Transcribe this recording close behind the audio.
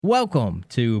Welcome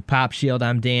to Pop Shield.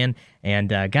 I'm Dan, and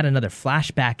got another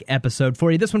flashback episode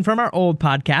for you. This one from our old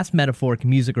podcast, Metaphoric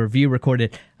Music Review,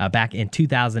 recorded back in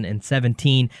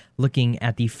 2017, looking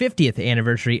at the 50th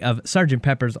anniversary of Sgt.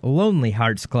 Pepper's Lonely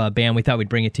Hearts Club Band. We thought we'd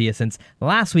bring it to you since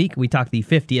last week we talked the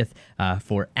 50th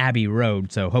for Abbey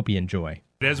Road, so hope you enjoy.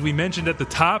 As we mentioned at the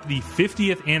top, the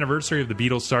 50th anniversary of the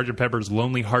Beatles' Sgt. Pepper's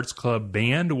Lonely Hearts Club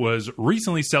Band was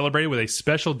recently celebrated with a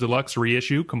special deluxe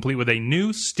reissue, complete with a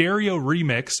new stereo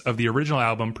remix of the original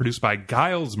album produced by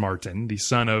Giles Martin, the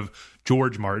son of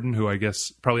George Martin, who I guess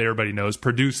probably everybody knows,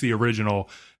 produced the original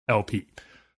LP.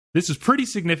 This is pretty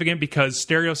significant because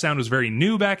stereo sound was very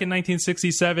new back in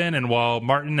 1967, and while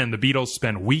Martin and the Beatles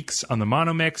spent weeks on the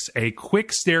mono mix, a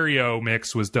quick stereo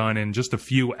mix was done in just a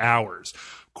few hours.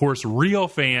 Of course, real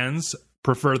fans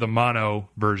prefer the mono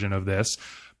version of this,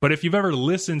 but if you've ever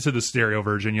listened to the stereo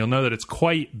version, you'll know that it's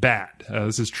quite bad.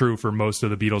 This is true for most of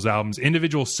the Beatles albums.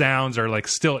 Individual sounds are like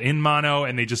still in mono,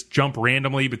 and they just jump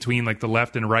randomly between like the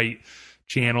left and right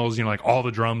channels. You know, like all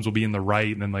the drums will be in the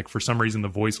right, and then like for some reason the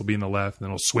voice will be in the left, and then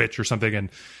it'll switch or something. And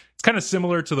it's kind of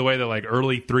similar to the way that like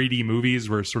early 3D movies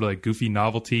were sort of like goofy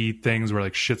novelty things where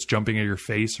like shit's jumping at your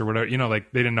face or whatever. You know,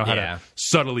 like they didn't know how to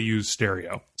subtly use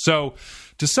stereo. So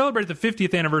to celebrate the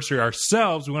 50th anniversary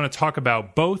ourselves, we want to talk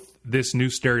about both this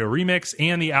new stereo remix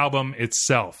and the album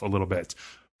itself a little bit.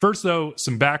 First, though,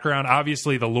 some background.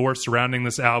 Obviously, the lore surrounding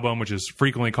this album, which is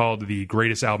frequently called the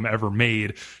greatest album ever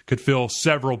made, could fill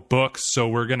several books, so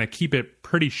we're going to keep it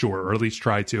pretty short, or at least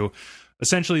try to.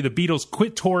 Essentially, the Beatles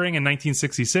quit touring in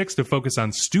 1966 to focus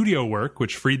on studio work,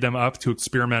 which freed them up to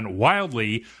experiment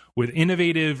wildly with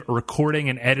innovative recording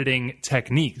and editing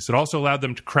techniques. It also allowed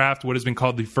them to craft what has been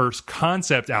called the first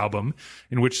concept album,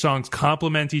 in which songs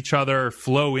complement each other,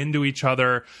 flow into each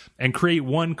other, and create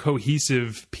one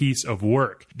cohesive piece of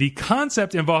work. The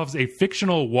concept involves a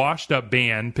fictional washed-up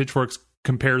band. Pitchfork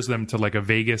compares them to like a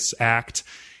Vegas act,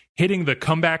 hitting the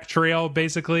comeback trail,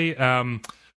 basically.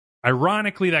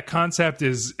 Ironically, that concept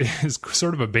is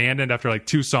sort of abandoned after like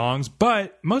two songs,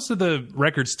 but most of the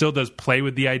record still does play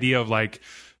with the idea of like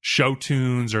show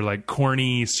tunes or like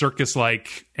corny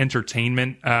circus-like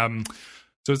entertainment.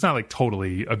 So it's not like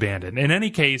totally abandoned. In any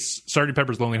case, Sgt.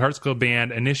 Pepper's Lonely Hearts Club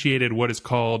Band initiated what is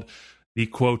called the,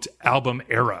 quote, album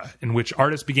era, in which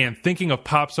artists began thinking of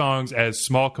pop songs as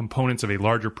small components of a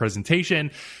larger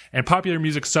presentation, and popular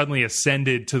music suddenly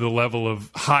ascended to the level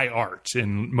of high art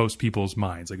in most people's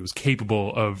minds. Like it was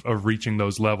capable of reaching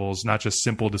those levels, not just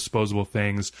simple disposable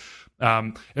things.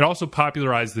 It also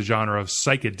popularized the genre of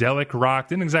psychedelic rock.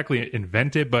 Didn't exactly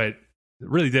invent it, but it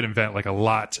really did invent like a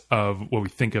lot of what we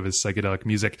think of as psychedelic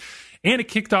music. And it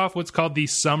kicked off what's called the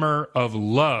Summer of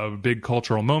Love, big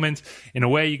cultural moment. In a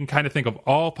way, you can kind of think of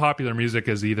all popular music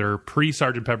as either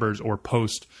pre-Sgt. Pepper's or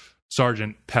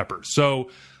post-Sgt. Pepper's. So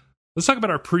let's talk about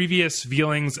our previous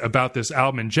feelings about this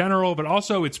album in general, but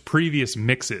also its previous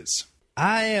mixes.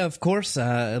 I, of course,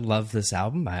 love this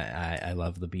album. I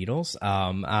love the Beatles.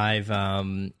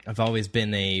 I've always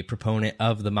been a proponent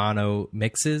of the mono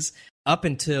mixes. Up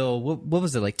until, what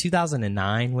was it, like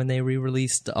 2009 when they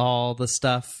re-released all the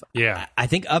stuff? Yeah. I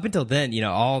think up until then, you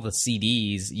know, all the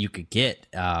CDs you could get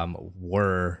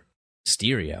were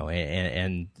stereo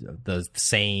and the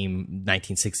same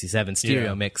 1967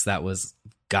 stereo mix that was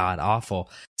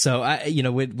god-awful. So,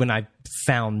 when I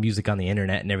found music on the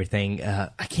internet and everything,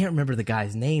 I can't remember the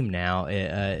guy's name now,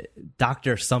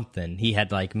 Dr. Something. He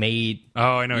had like made...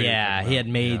 Oh, I know. Yeah, he had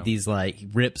made these like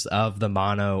rips of the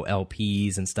mono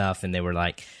LPs and stuff, and they were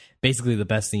like basically the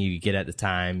best thing you could get at the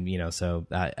time, you know, so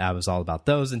I was all about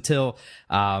those until,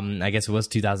 I guess it was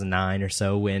 2009 or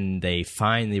so when they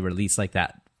finally released like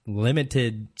that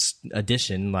limited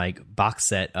edition like box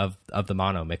set of the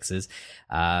mono mixes,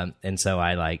 and so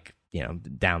I like, you know,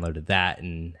 downloaded that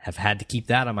and have had to keep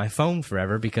that on my phone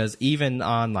forever, because even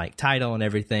on like Tidal and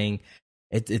everything,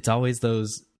 it's always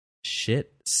those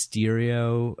shit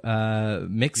stereo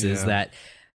mixes that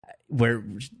where,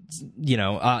 you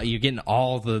know, you're getting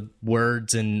all the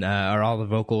words and or all the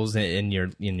vocals in your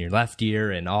left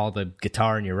ear and all the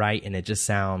guitar in your right, and it just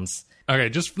sounds... Okay,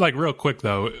 just like real quick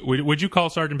though, would you call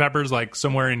Sgt. Pepper's like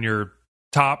somewhere in your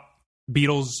top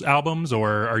Beatles albums,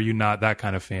 or are you not that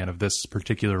kind of fan of this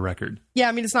particular record? Yeah,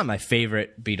 I mean, it's not my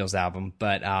favorite Beatles album,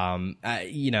 but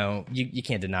you know, you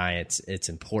can't deny its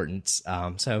importance.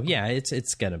 So yeah,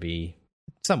 it's gonna be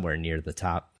somewhere near the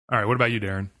top. All right, what about you,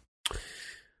 Darren?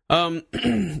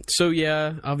 So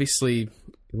yeah, obviously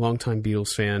longtime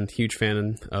Beatles fan, huge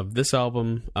fan of this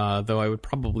album, though I would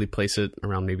probably place it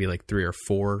around maybe like 3 or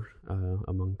 4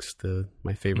 amongst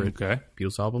my favorite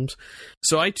Beatles albums.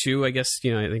 So I too, I guess,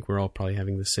 you know, I think we're all probably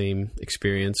having the same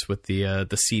experience with the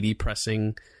CD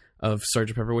pressing of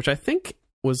Sgt. Pepper, which I think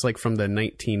was like from the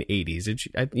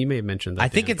 1980s. You may have mentioned that. I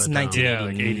think it's 1980. Yeah,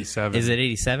 like 87. Is it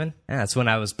 87? Yeah, that's when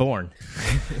I was born.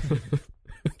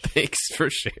 Thanks for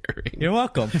sharing. You're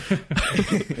welcome.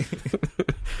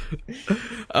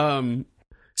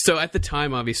 So at the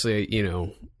time, obviously,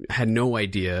 had no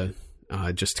idea,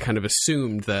 just kind of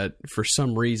assumed that for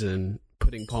some reason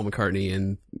putting Paul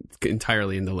McCartney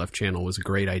entirely in the left channel was a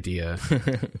great idea.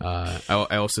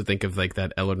 I also think of like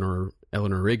that Eleanor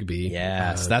Rigby.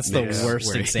 Yes, that's the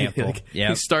worst example.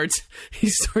 He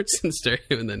starts in stereo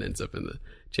and then ends up in the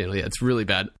channel. Yeah, it's really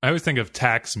bad. I always think of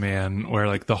Taxman, where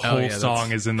like the whole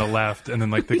song is in the left, and then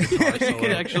like the guitar solo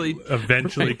actually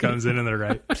eventually comes in the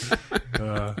right.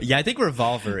 Yeah, I think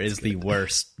Revolver is the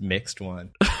worst mixed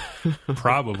one.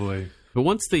 Probably. But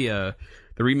once the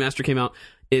remaster came out,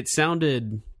 it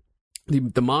sounded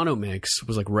the mono mix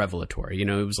was like revelatory. It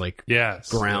was like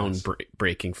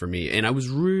groundbreaking for me, and I was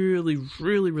really,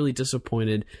 really, really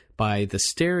disappointed by the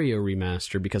stereo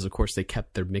remaster because, of course, they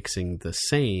kept their mixing the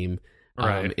same.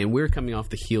 Right. And we're coming off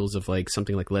the heels of like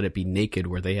something like Let It Be Naked,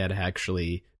 where they had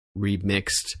actually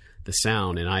remixed the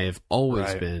sound, and I have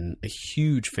always been a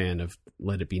huge fan of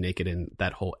Let It Be Naked and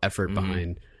that whole effort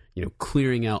behind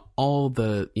clearing out all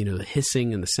the the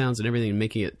hissing and the sounds and everything and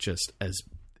making it just as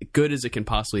good as it can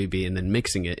possibly be, and then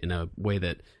mixing it in a way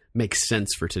that makes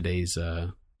sense for today's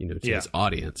today's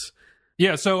audience.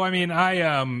 Yeah, so I mean,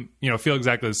 I feel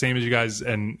exactly the same as you guys,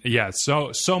 and yeah,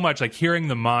 so much like hearing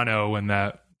the mono when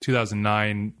that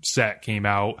 2009 set came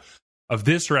out of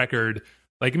this record,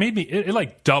 like it made me it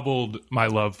like doubled my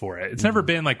love for it. It's never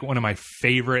been like one of my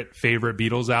favorite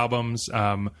Beatles albums.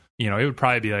 It would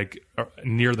probably be like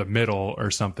near the middle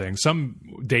or something. Some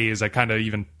days I kind of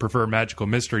even prefer Magical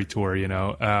Mystery Tour,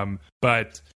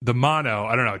 but the mono,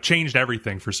 I don't know, it changed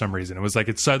everything for some reason. It was like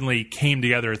it suddenly came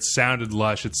together. It sounded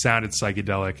lush. It sounded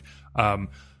psychedelic.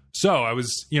 So I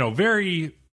was,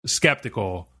 very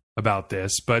skeptical about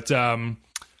this, but I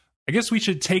guess we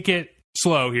should take it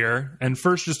slow here and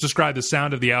first just describe the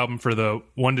sound of the album for the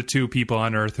 1 to 2 people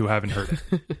on Earth who haven't heard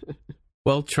it.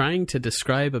 Well, trying to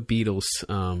describe a Beatles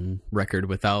record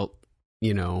without,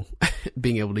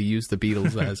 being able to use the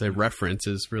Beatles as a reference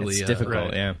is really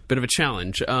difficult. Bit of a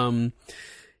challenge.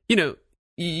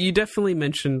 You definitely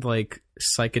mentioned like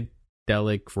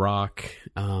psychedelic rock,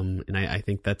 and I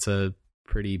think that's a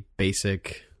pretty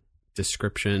basic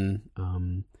description.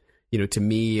 To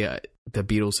me, the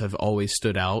Beatles have always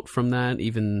stood out from that,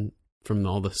 even from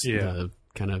all the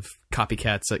kind of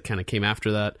copycats that kind of came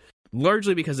after that.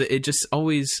 Largely because they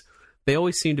always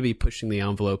seem to be pushing the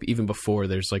envelope even before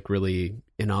there's like really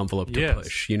an envelope to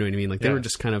push. You know what I mean? Like they were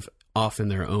just kind of off in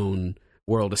their own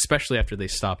world, especially after they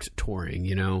stopped touring.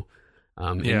 And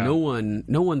no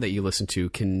one that you listen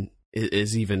to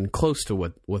is even close to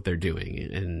what they're doing,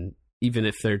 and even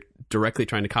if they're directly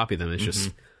trying to copy them, it's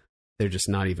just they're just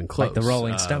not even close. Like the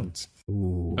Rolling Stones.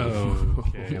 Ooh. Oh,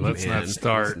 okay. Let's not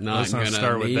start. Let's not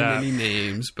start with that. Any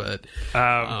names, but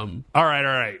all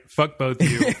right. Fuck both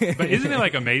of you. But isn't it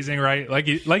like amazing, right? Like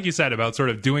you said about sort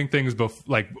of doing things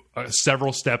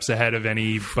several steps ahead of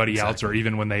anybody else, or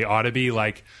even when they ought to be.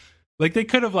 Like they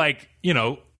could have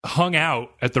hung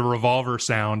out at the Revolver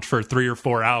sound for 3 or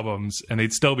 4 albums, and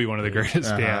they'd still be one of the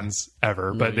greatest bands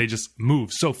ever. But they just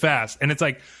move so fast, and it's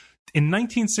like in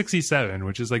 1967,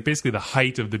 which is like basically the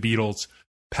height of the Beatles'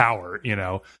 power,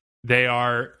 they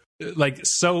are like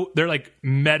they're like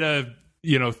meta,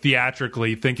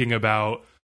 theatrically thinking about,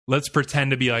 let's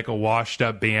pretend to be like a washed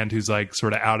up band who's like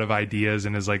sort of out of ideas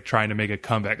and is like trying to make a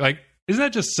comeback. Like, isn't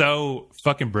that just so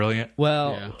fucking brilliant?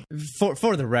 Well,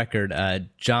 for the record,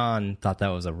 John thought that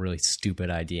was a really stupid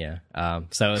idea.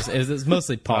 So it was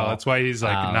mostly Paul. Well, that's why he's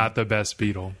like not the best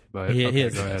Beatle. But he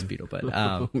is the best Beatle. But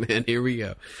oh man, here we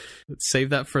go. Let's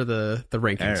save that for the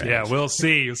rankings. Right. Yeah, we'll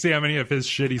see. We'll see how many of his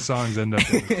shitty songs end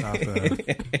up in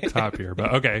the top here.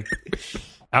 But okay,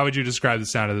 how would you describe the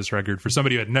sound of this record for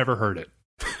somebody who had never heard it?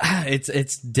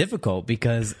 It's difficult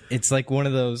because it's like one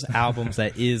of those albums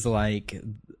that is like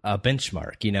a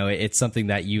benchmark. It's something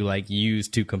that you like use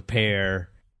to compare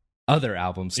other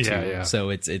albums to. Yeah. So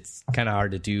it's kind of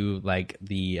hard to do like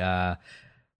the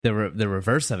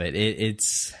reverse of it.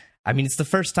 It's the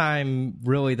first time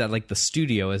really that like the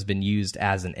studio has been used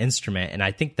as an instrument, and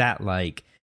I think that like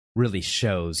really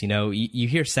shows. You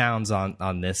hear sounds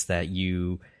on this that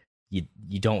you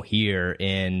don't hear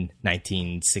in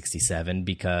 1967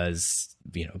 because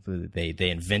they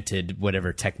invented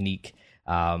whatever technique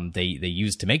they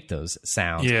used to make those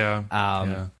sounds. Yeah.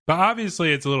 But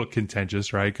obviously it's a little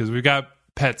contentious, right? Because we've got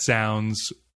Pet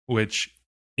Sounds, which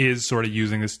is sort of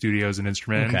using the studio as an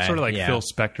instrument, and sort of like Phil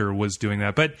Spector was doing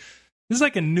that. But this is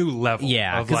like a new level.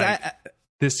 Yeah, because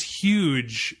this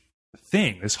huge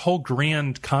thing, this whole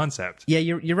grand concept. Yeah,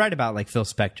 you're right about like Phil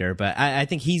Spector, but I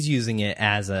think he's using it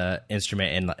as a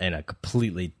instrument in a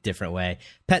completely different way.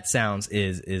 Pet Sounds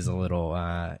is a little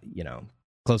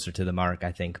closer to the mark,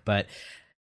 I think, but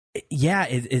yeah,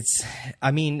 it's.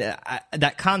 I mean,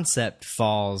 that concept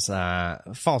falls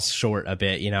short a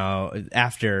bit,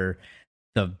 after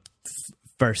the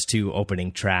first two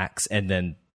opening tracks and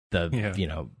then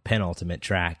the penultimate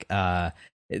track.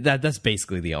 That's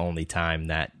basically the only time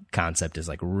that concept is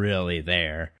like really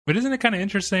there. But isn't it kind of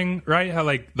interesting, right? How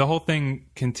like the whole thing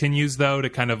continues though to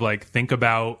kind of like think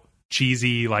about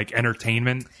cheesy like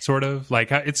entertainment, sort of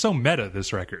like it's so meta,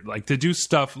 this record, like to do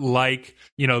stuff like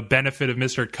Benefit of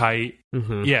Mr. Kite.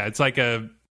 Yeah, it's like a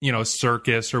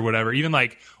circus or whatever. Even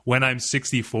like When I'm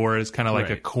 64 is kind of like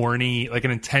a corny, like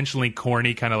an intentionally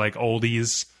corny kind of like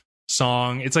oldies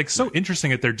song. It's like so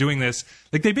interesting that they're doing this.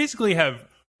 Like they basically have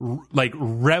like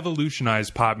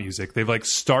revolutionized pop music. They've like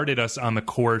started us on the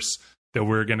course that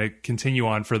we're going to continue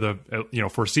on for the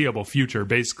foreseeable future,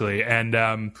 basically.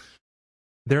 And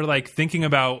they're like thinking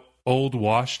about old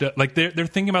washed up, like they're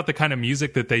thinking about the kind of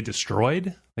music that they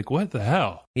destroyed. Like what the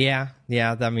hell? Yeah.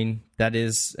 I mean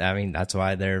that's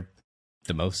why they're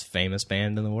the most famous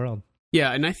band in the world.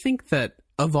 Yeah, and I think that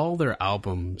of all their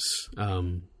albums,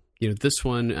 this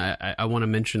one I want to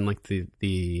mention like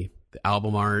the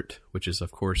album art, which is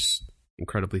of course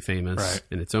incredibly famous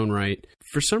in its own right.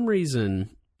 For some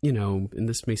reason, and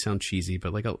this may sound cheesy,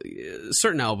 but like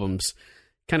certain albums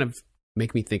kind of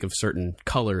make me think of certain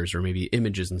colors or maybe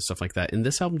images and stuff like that. And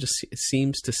this album just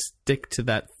seems to stick to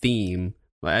that theme,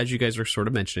 as you guys are sort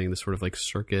of mentioning, this sort of like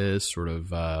circus sort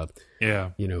of,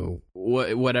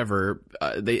 whatever.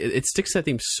 It sticks to that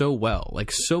theme so well,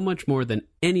 like so much more than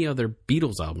any other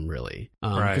Beatles album, really.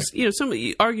 Because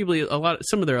arguably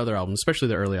some of their other albums, especially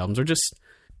their early albums, are just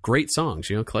great songs.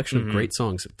 A collection of great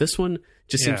songs. This one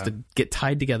just seems to get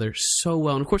tied together so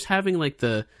well, and of course having like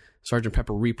the Sgt.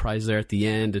 Pepper reprise there at the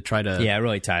end to try to it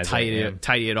really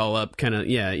tidy it all up, kind of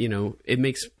it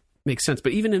makes sense.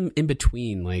 But even in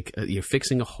between, like you're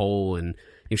fixing a hole, and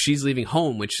she's leaving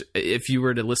home, which if you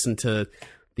were to listen to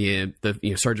the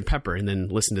Sgt. Pepper and then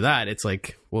listen to that, it's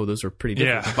like, whoa, those are pretty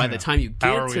different. But by the time you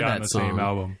get to that song, same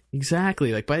album?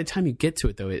 Exactly, like by the time you get to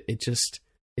it though, it just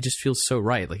feels so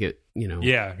right, like it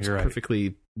it's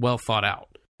perfectly well thought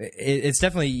out. It's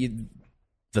definitely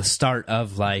the start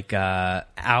of like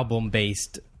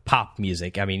album-based pop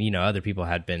music. I mean, other people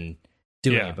had been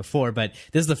doing it before, but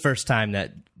this is the first time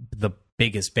that the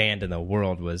biggest band in the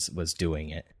world was doing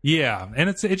it. Yeah, and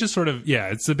it just sort of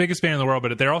it's the biggest band in the world,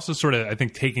 but they're also sort of, I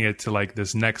think, taking it to like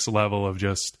this next level of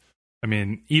just, I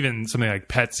mean, even something like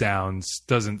Pet Sounds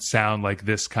doesn't sound like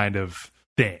this kind of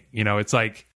thing. It's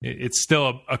like it's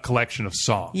still a collection of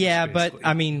songs. Yeah, basically. but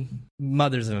I mean,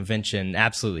 Mothers of Invention,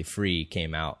 Absolutely Free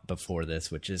came out before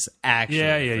this, which is actually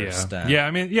the first,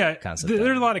 I mean,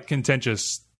 there's a lot of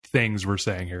contentious things we're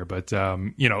saying here, but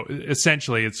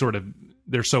essentially it's sort of,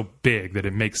 they're so big that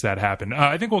it makes that happen.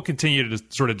 I think we'll continue to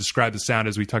sort of describe the sound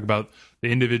as we talk about the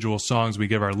individual songs we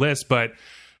give our list, but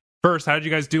first, how did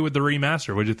you guys do with the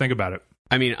remaster? What did you think about it?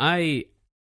 I mean, I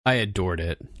adored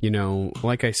it.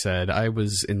 Like I said, I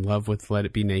was in love with Let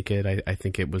It Be Naked. I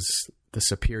think it was the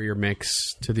superior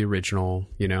mix to the original.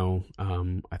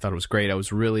 I thought it was great. I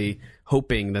was really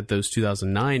hoping that those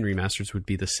 2009 remasters would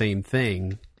be the same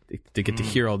thing, to get to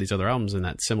hear all these other albums in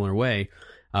that similar way.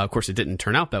 Of course, it didn't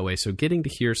turn out that way. So getting to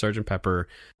hear Sgt. Pepper,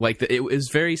 it was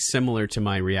very similar to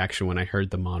my reaction when I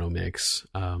heard the mono mix.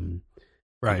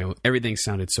 Everything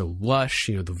sounded so lush.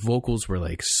 The vocals were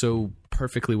like so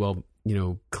perfectly well,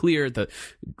 clear. The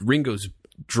Ringo's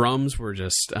drums were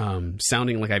just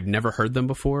sounding like I've never heard them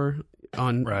before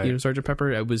on Sgt.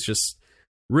 Pepper. I was just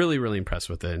really, really impressed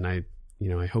with it, and I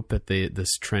hope that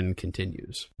this trend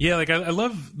continues. Yeah, like I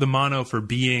love the mono for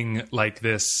being like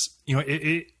this.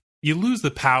 You lose the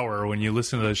power when you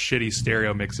listen to those shitty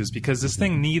stereo mixes, because this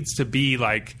thing needs to be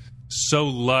like so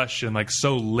lush and like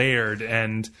so layered,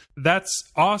 and that's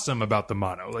awesome about the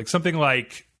mono. Like something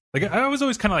like I was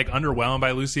always kind of like underwhelmed by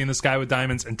Lucy in the Sky with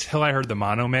Diamonds until I heard the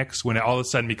mono mix, when it all of a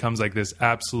sudden becomes like this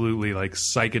absolutely like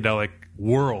psychedelic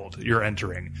world you're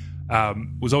entering.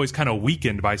 Was always kind of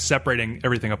weakened by separating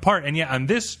everything apart, and yet on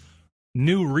this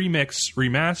new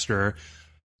remaster,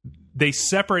 they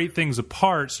separate things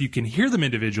apart so you can hear them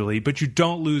individually, but you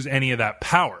don't lose any of that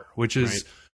power, which is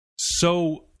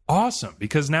so awesome,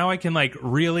 because now I can like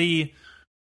really,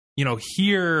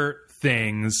 hear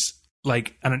things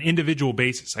like on an individual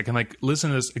basis. I can like listen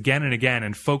to this again and again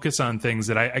and focus on things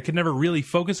that I could never really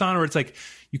focus on, or it's like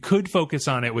you could focus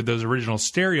on it with those original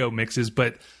stereo mixes,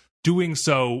 but doing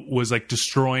so was like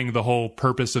destroying the whole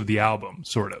purpose of the album,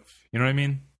 sort of. You know what I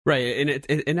mean? Right.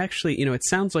 And actually, it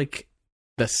sounds like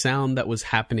the sound that was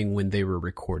happening when they were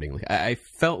recording. Like, I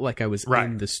felt like I was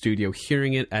in the studio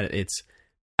hearing it at its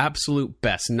absolute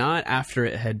best, not after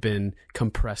it had been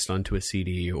compressed onto a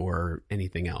CD or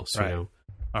anything else, you know?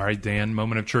 All right, Dan,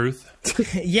 moment of truth.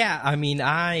 Yeah, I mean,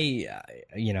 I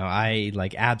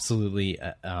like absolutely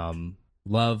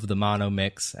love the mono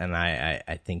mix, and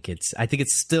I think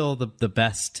it's still the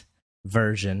best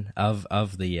version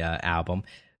of the album.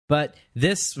 But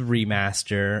this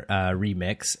remaster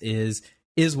remix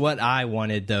is what I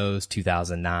wanted those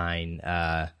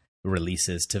 2009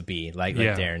 releases to be. Like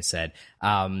Darren said,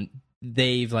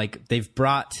 they've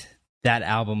brought that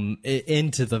album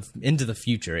into the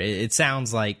future. It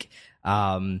sounds like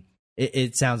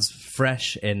it sounds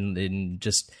fresh and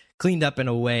just cleaned up in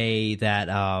a way that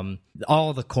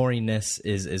all the corniness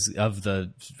is of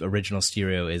the original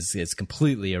stereo is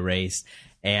completely erased.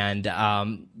 And you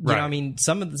know, I mean,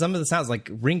 some of the sounds, like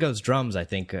Ringo's drums, I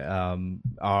think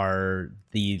are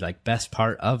the like best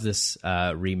part of this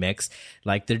remix.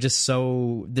 Like they're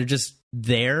just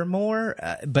there more,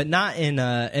 but not in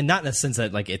a sense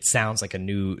that like it sounds like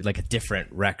a different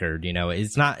record. You know,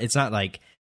 it's not like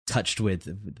touched with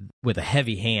a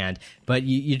heavy hand, but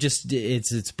you just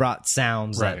it's brought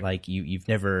sounds that like you've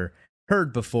never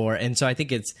heard before. And so I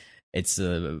think it's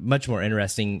much more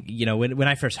interesting. You know, when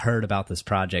I first heard about this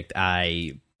project,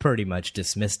 I pretty much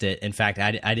dismissed it. In fact,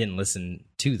 I didn't listen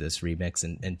to this remix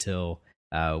until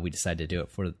we decided to do it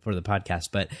for the podcast.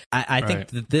 But I think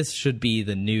that this should be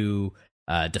the new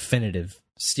definitive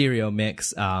stereo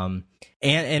mix. And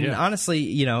honestly,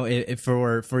 you know, if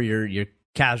for your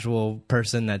casual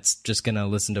person that's just gonna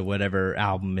listen to whatever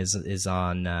album is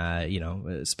on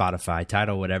Spotify,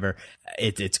 Tidal, whatever,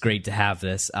 it's great to have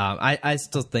this. I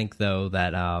still think though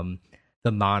that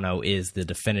the mono is the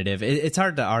definitive. It's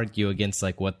hard to argue against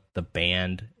like what the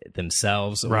band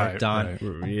themselves worked on.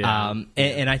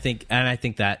 And I think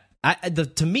that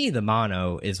to me, the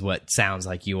mono is what sounds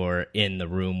like you're in the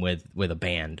room with a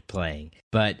band playing.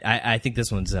 But I think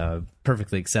this one's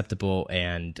perfectly acceptable,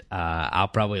 and I'll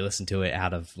probably listen to it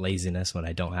out of laziness when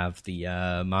I don't have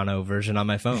the mono version on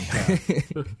my phone.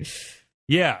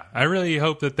 Yeah, I really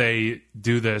hope that they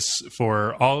do this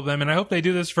for all of them, and I hope they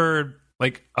do this for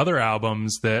like other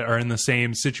albums that are in the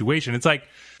same situation. It's like,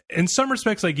 in some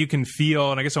respects, like you can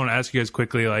feel, and I guess I want to ask you guys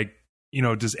quickly, like, you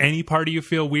know, does any part of you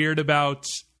feel weird about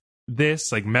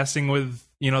this, like messing with,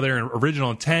 you know, their original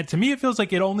intent? To me, it feels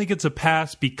like it only gets a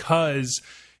pass because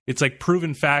it's like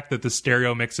proven fact that the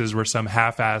stereo mixes were some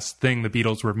half-assed thing the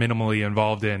Beatles were minimally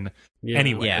involved in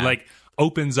anyway. It like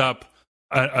opens up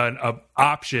an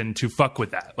option to fuck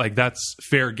with that. Like that's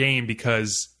fair game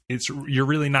because you're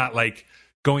really not like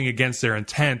going against their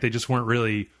intent. They just weren't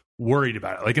really worried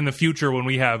about it. Like in the future when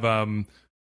we have I don't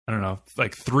know,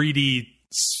 like 3D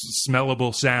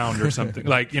smellable sound or something,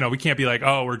 like, you know, we can't be like,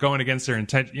 oh, we're going against their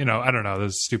intent. You know, I don't know,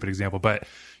 that's a stupid example, but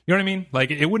you know what I mean?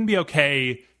 Like it wouldn't be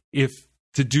okay if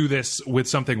to do this with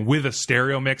something with a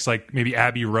stereo mix, like maybe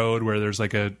Abbey Road, where there's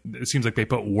like it seems like they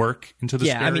put work into the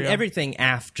stereo. I mean, everything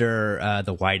after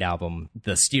the White Album,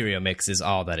 the stereo mix is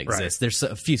all that exists. There's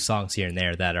a few songs here and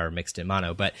there that are mixed in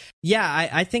mono, but yeah,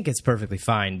 I think it's perfectly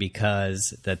fine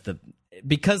because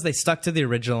they stuck to the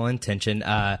original intention.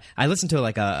 I listened to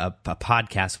like a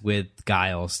podcast with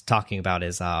Giles talking about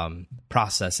his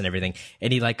process and everything,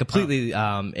 and he like completely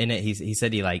in it. He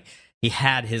said he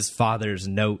had his father's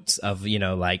notes of, you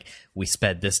know, like we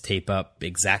sped this tape up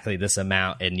exactly this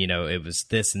amount, and you know it was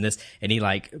this and this, and he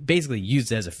like basically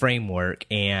used it as a framework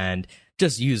and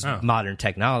just used modern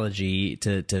technology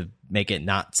to make it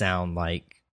not sound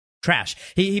like trash.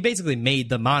 He basically made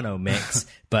the mono mix,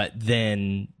 but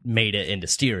then made it into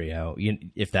stereo.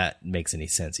 If that makes any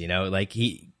sense, you know, like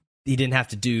he didn't have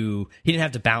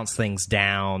to bounce things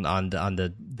down on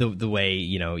the way,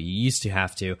 you know, you used to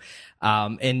have to.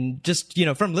 And just, you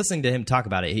know, from listening to him talk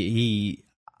about it, he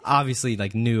obviously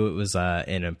like knew it was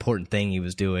an important thing he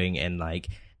was doing, and like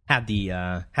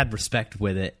had respect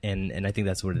with it, and I think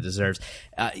that's what it deserves.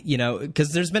 You know,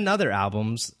 because there's been other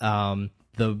albums.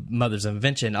 The Mothers of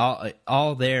Invention,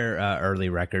 all their early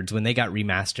records, when they got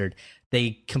remastered,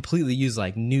 they completely use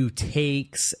like new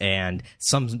takes, and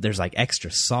there's like extra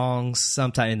songs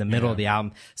sometime in the middle of the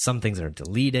album. Some things are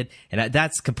deleted, and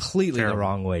that's completely the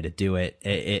wrong way to do it.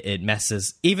 It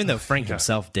messes, even though Frank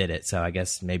himself did it, so I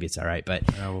guess maybe it's all right. But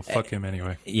well, fuck him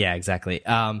anyway. Yeah, exactly.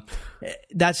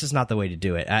 That's just not the way to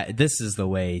do it. This is the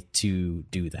way to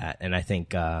do that, and I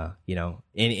think you know,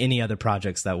 any other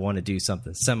projects that want to do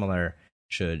something similar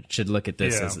should look at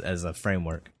this as a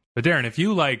framework. But Darren, if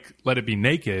you like Let It Be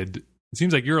Naked, it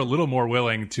seems like you're a little more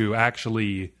willing to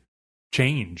actually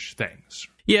change things.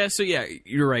 Yeah, so yeah,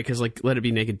 you're right, because like Let It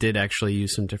Be Naked did actually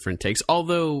use some different takes,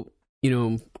 although,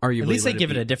 arguably... At least they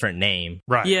give it a different name.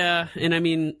 Right. Yeah, and I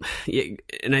mean,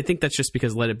 and I think that's just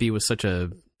because Let It Be was such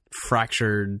a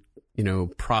fractured,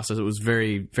 process. It was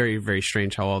very, very, very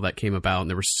strange how all that came about, and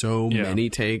there were so many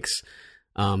takes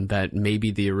that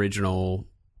maybe the original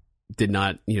did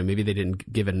not, maybe they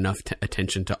didn't give it enough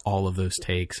attention to all of those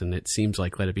takes, and it seems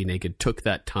like Let It Be Naked took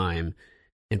that time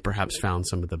and perhaps found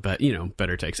some of the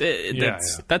better takes.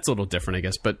 That's a little different, I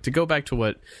guess. But to go back to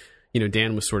what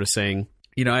Dan was sort of saying,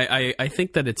 I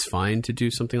think that it's fine to do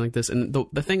something like this. And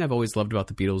the thing I've always loved about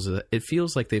the Beatles is that it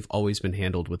feels like they've always been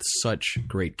handled with such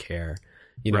great care.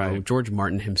 George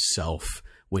Martin himself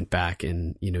went back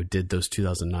and did those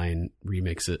 2009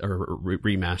 remixes or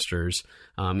remasters,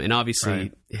 and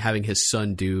obviously having his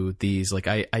son do these, like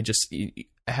I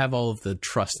have all of the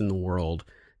trust in the world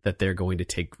that they're going to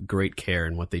take great care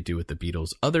in what they do with the Beatles.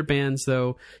 Other bands,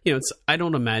 though, I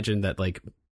don't imagine that, like,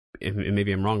 and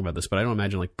maybe I'm wrong about this, but I don't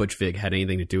imagine like Butch Vig had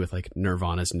anything to do with like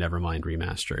Nirvana's Nevermind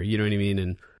remaster. You know what I mean?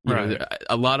 And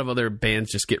a lot of other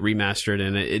bands just get remastered,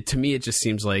 and to me, it just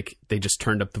seems like they just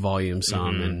turned up the volume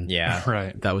some, and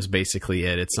that was basically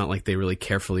it. It's not like they really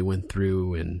carefully went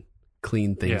through and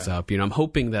cleaned things up. I'm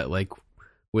hoping that like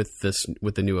with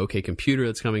the new OK Computer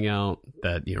that's coming out,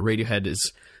 that Radiohead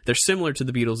they're similar to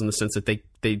the Beatles in the sense that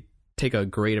they take a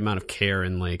great amount of care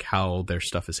in like how their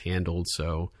stuff is handled.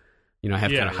 So I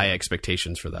have kind of high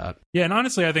expectations for that. Yeah, and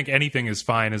honestly, I think anything is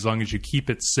fine as long as you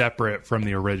keep it separate from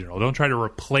the original. Don't try to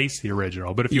replace the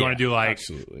original. But if you want to do like,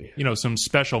 some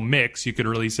special mix, you could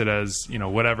release it as,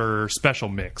 whatever special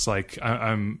mix. Like,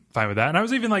 I'm fine with that. And I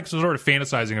was even like sort of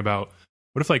fantasizing about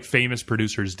what if like famous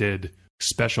producers did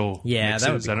special mixes?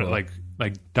 That would be cool.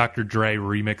 Like Dr. Dre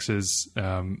remixes,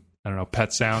 I don't know,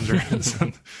 Pet Sounds or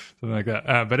something like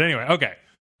that. But anyway, okay.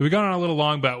 We've gone on a little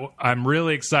long, but I'm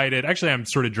really excited. Actually, I'm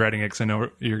sort of dreading it because I know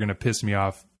you're going to piss me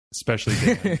off, especially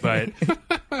Dan. But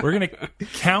we're going to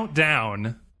count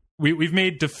down. We've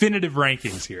made definitive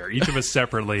rankings here, each of us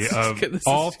separately, of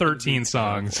all 13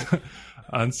 songs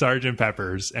on Sgt.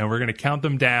 Pepper's. And we're going to count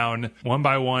them down one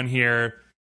by one here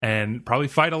and probably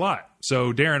fight a lot.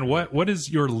 So, Darren, what is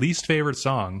your least favorite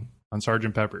song on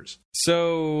Sgt. Pepper's?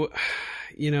 So,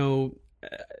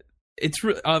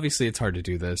 obviously it's hard to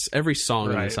do this. Every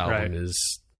song on this album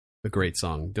is a great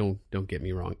song. Don't get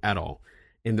me wrong at all.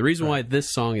 And the reason why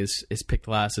this song is picked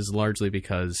last is largely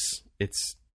because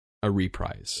it's a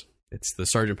reprise. It's the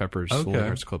Sgt. Pepper's Lonely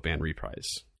Hearts Club Band reprise.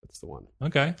 That's the one.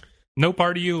 Okay. No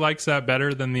part of you likes that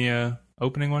better than the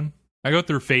opening one? I go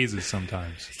through phases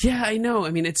sometimes. Yeah, I know.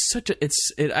 I mean,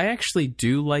 I actually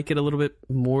do like it a little bit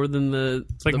more than the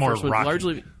more first one, rocky.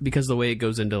 largely because the way it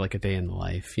goes into like a day in the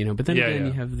life, But then again,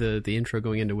 you have the intro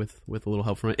going into with a little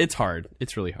help from it. It's hard.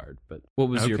 It's really hard. But what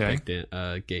was your pick,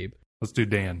 Gabe? Let's do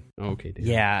Dan. Okay, Dan.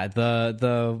 Yeah,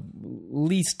 the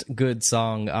least good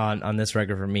song on this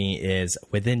record for me is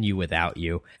 "Within You Without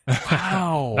You."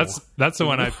 Wow, that's the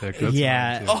one I picked.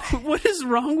 That's what is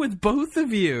wrong with both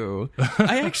of you?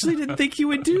 I actually didn't think you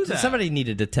would do that. Somebody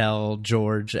needed to tell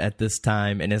George at this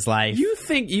time in his life.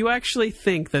 You actually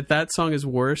think that song is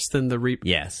worse than the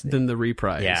than the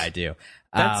reprise? Yeah, I do.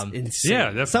 That's insane.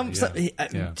 Yeah, definitely.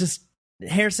 Just.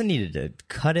 Harrison needed to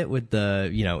cut it with the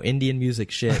Indian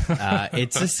music shit.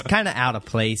 It's just kind of out of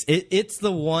place. It's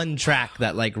the one track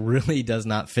that like really does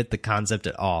not fit the concept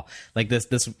at all. Like this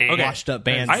washed up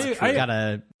band got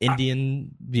a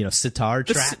Indian sitar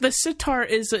track. The sitar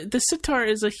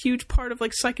is a huge part of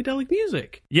like psychedelic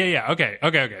music. Yeah.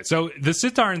 Okay. So the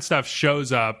sitar and stuff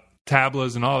shows up.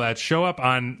 Tablas and all that show up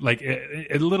on like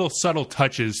little subtle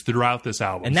touches throughout this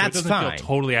album, and that's so it doesn't feel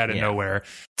totally out of nowhere.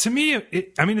 To me,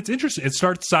 it's interesting. It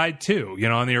starts side 2.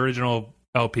 On the original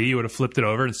LP, you would have flipped it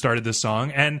over and started this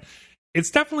song, and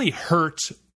it's definitely hurt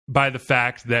by the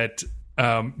fact that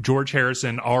George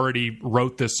Harrison already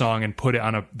wrote this song and put it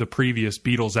on the previous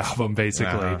Beatles album.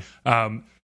 Basically,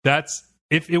 that's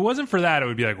if it wasn't for that, it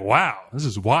would be like, wow, this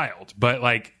is wild. But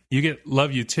like, you get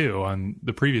Love You Too on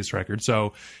the previous record,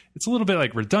 so it's a little bit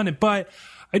like redundant, but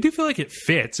I do feel like it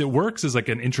fits. It works as like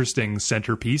an interesting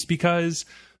centerpiece because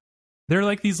they're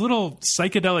like these little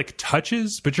psychedelic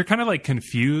touches, but you're kind of like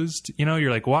confused. You're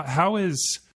like, what? How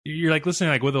is? You're like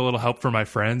listening like With a Little Help from My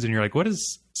Friends, and you're like, what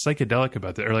is psychedelic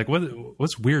about that? Or like,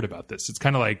 what's weird about this? It's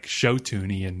kind of like show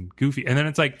tuney and goofy, and then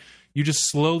it's like you just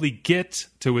slowly get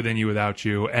to Within You Without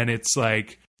You, and it's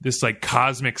like this like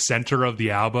cosmic center of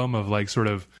the album of like sort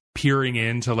of peering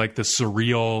into like the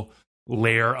surreal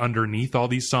layer underneath all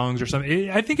these songs or something.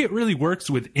 I think it really works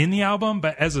within the album,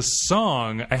 but as a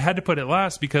song, I had to put it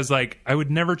last because like I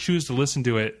would never choose to listen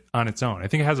to it on its own. I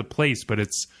think it has a place, but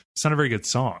it's not a very good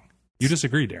song. You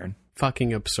disagree, Darren?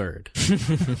 Fucking absurd.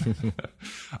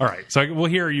 All right, so we'll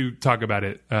hear you talk about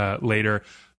it later.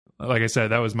 Like I said,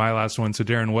 that was my last one. So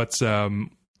Darren,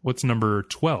 what's number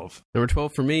 12? Number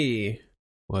 12 for me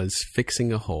was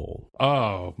Fixing a Hole.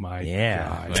 Oh my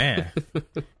God. Man.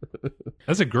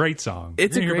 That's a great song.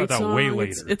 It's a great song. Way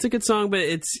later. It's a good song, but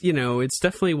it's, it's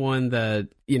definitely one that,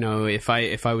 if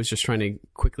I was just trying to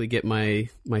quickly get my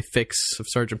fix of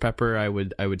Sgt. Pepper, I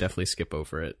would definitely skip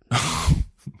over it.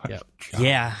 Yep.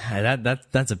 Yeah,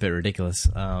 that's a bit ridiculous.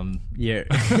 Yeah.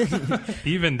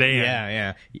 Even Dan.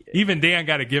 Yeah. Even Dan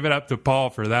got to give it up to Paul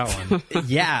for that one.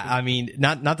 Yeah, I mean,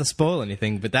 not to spoil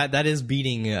anything, but that is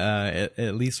beating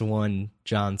at least one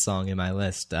John song in my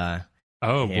list.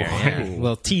 Oh, boy. Yeah.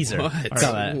 Little teaser.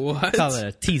 Call it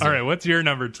a teaser. All right, what's your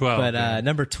number 12? But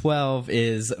number 12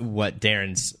 is what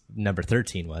Darren's number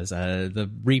 13 was,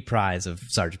 the reprise of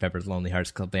Sgt. Pepper's Lonely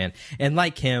Hearts Club Band. And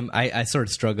like him, I sort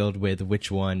of struggled with which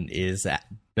one is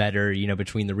better,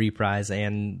 between the reprise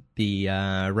and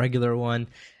the regular one.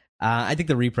 I think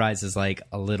the reprise is like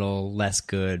a little less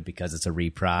good because it's a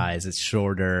reprise. It's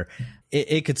shorter.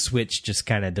 It could switch just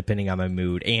kind of depending on my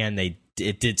mood, and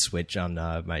it did switch on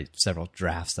my several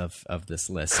drafts of this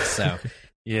list. So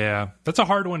yeah, that's a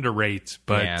hard one to rate,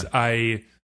 but yeah.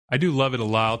 I do love it a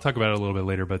lot. I'll talk about it a little bit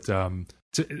later, but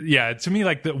to me,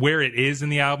 like where it is in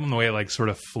the album, the way it like sort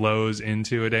of flows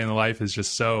into A Day in the Life is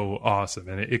just so awesome,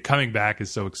 and it coming back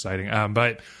is so exciting.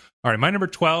 But all right, my number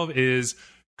 12 is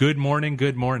Good Morning,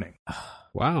 Good Morning.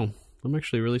 Wow, I'm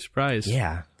actually really surprised.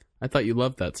 Yeah, I thought you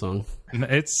loved that song.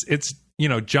 It's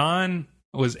John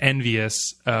was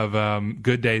envious of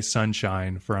Good Day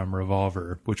Sunshine from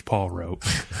Revolver, which Paul wrote,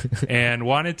 and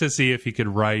wanted to see if he could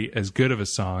write as good of a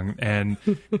song, and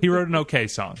he wrote an okay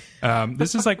song.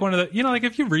 This is like one of the, like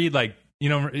if you read like,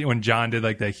 when John did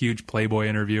like that huge Playboy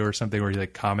interview or something where he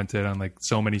like commented on like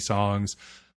so many songs,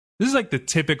 this is like the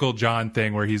typical John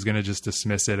thing where he's going to just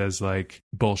dismiss it as like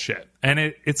bullshit. And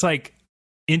it's like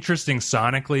interesting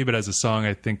sonically, but as a song,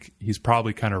 I think he's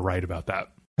probably kind of right about that.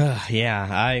 Yeah,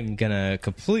 I'm gonna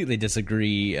completely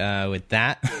disagree with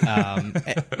that.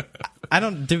 I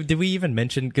don't. Did we even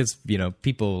mention? Because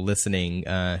people listening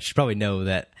should probably know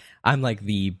that I'm like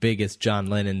the biggest John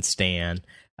Lennon stan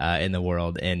in the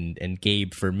world, and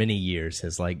Gabe for many years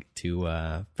has liked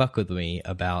to fuck with me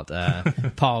about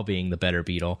Paul being the better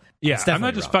Beatle. Yeah, I'm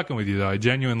not just fucking with you though. I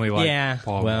genuinely like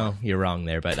Paul. Well, more. You're wrong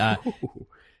there, but.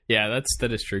 Yeah,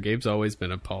 that is true. Gabe's always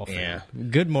been a Paul fan. Yeah.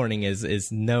 Good Morning is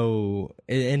in no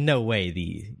way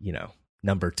the,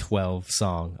 number 12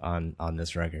 song on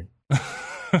this record. All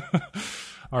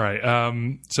right.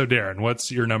 So Darren,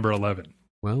 what's your number 11?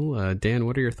 Well, Dan,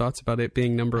 what are your thoughts about it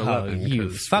being number 11? You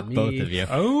fuck both of you.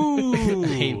 Oh, I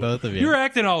hate both of you. You're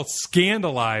acting all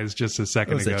scandalized just a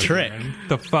second ago. It was a trick.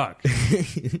 The fuck?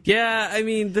 Yeah, I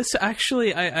mean, this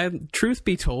actually, I truth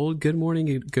be told, Good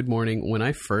Morning, Good Morning, when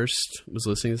I first was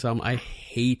listening to this album, I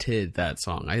hated that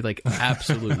song. I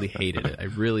absolutely hated it. I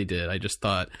really did. I just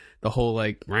thought the whole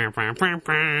it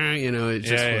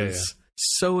just was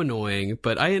so annoying.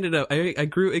 But I ended up, it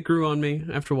grew on me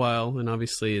after a while, and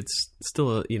obviously it's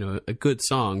still a good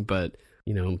song, but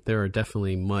there are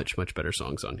definitely much, much better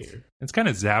songs on here. It's kind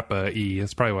of Zappa-y.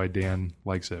 That's probably why Dan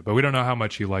likes it, but we don't know how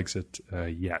much he likes it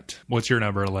yet. What's your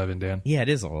number 11, Dan? Yeah, it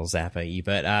is a little Zappa-y,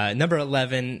 but number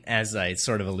 11, as I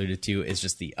sort of alluded to, is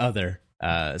just the other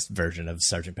version of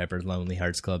Sgt. Pepper's Lonely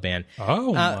Hearts Club Band.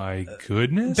 Oh my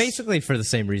goodness. Basically for the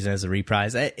same reason as the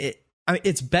reprise. I mean,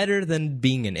 it's better than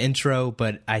being an intro,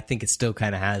 but I think it still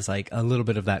kind of has like a little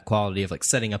bit of that quality of like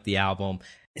setting up the album.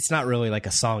 It's not really like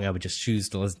a song I would just choose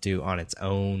to listen to on its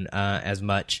own as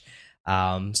much.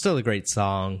 Still a great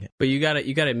song. But you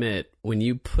gotta admit, when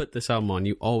you put this album on,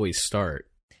 you always start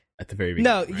at the very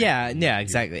beginning. No, right? yeah,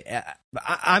 exactly.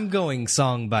 I'm going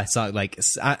song by song. Like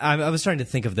I was trying to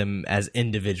think of them as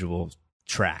individual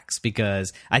tracks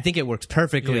because I think it works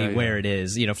perfectly where it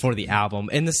is, for the album.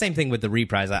 And the same thing with the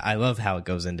reprise. I love how it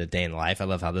goes into Day in the Life. I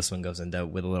love how this one goes into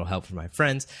With a Little Help from My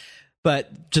Friends.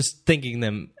 But just thinking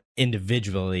them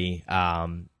individually,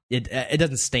 it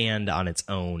doesn't stand on its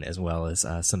own as well as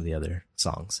some of the other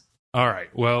songs. All right.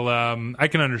 Well, I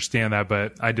can understand that,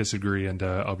 but I disagree, and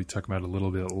I'll be talking about it a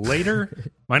little bit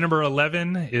later. My number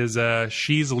 11 is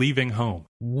She's Leaving Home.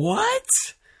 What?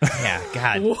 Yeah,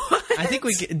 God. What? I think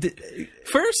we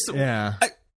first. Yeah.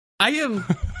 I am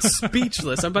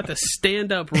speechless. I'm about to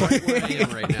stand up right where I am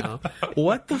right now.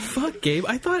 What the fuck, Gabe?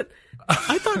 I thought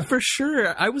for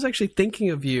sure. I was actually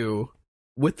thinking of you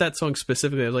with that song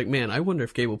specifically, I was like, man, I wonder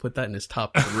if Gabe will put that in his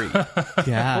top 3.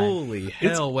 Yeah. Holy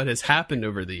hell, what has happened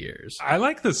over the years? I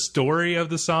like the story of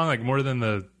the song, like, more than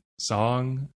the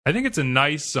song. I think it's a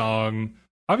nice song.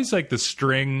 Obviously, like, the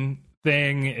string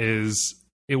thing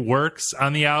it works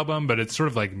on the album, but it's sort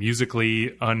of like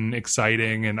musically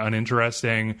unexciting and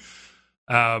uninteresting.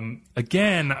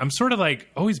 Again, I'm sort of like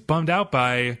always bummed out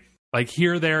by like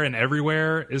Here, There, and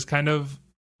Everywhere is kind of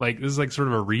like, this is like sort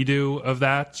of a redo of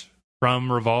that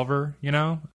from Revolver, you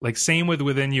know? Like, same with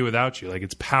Within You, Without You. Like,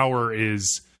 its power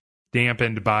is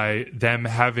dampened by them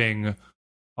having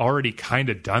already kind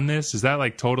of done this. Is that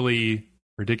like totally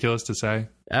ridiculous to say?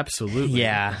 Absolutely.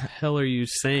 Yeah. What the hell are you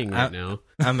saying right now?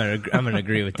 I'm gonna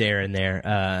agree with Darren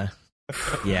there.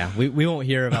 Yeah, we won't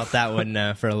hear about that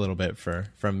one for a little bit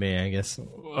from me, I guess.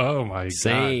 Oh my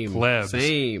god, plebs.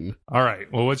 Same. All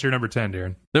right, well, what's your number 10,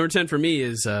 Darren? Number 10 for me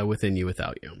is Within You,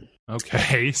 Without You.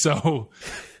 Okay, so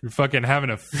you're fucking having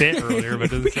a fit earlier, but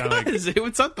it doesn't sound like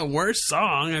it's not the worst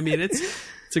song. I mean, it's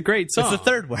a great song. It's the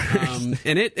third worst,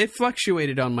 and it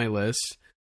fluctuated on my list.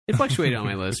 It fluctuated on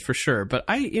my list for sure, but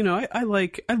I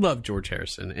love George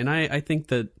Harrison, and I think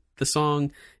that the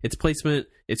song, its placement,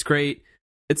 it's great.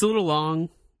 It's a little long,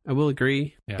 I will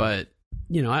agree, but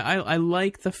I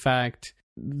like the fact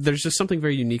there's just something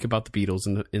very unique about the Beatles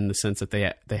in the sense that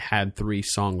they had 3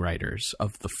 songwriters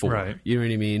of the 4. Right. You know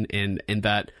what I mean? And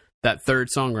that third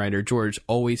songwriter, George,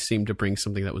 always seemed to bring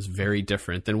something that was very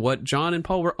different than what John and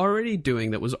Paul were already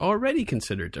doing that was already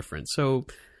considered different. So,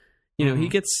 he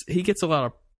gets a lot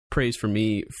of praise from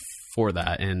me for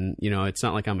that. And, it's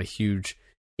not like I'm a huge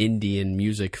Indian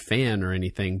music fan or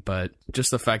anything, but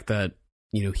just the fact that,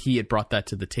 he had brought that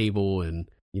to the table and,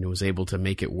 was able to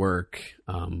make it work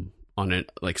on it,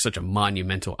 like such a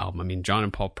monumental album. I mean, John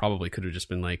and Paul probably could have just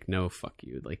been like, no, fuck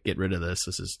you. Like, get rid of this.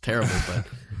 This is terrible. But,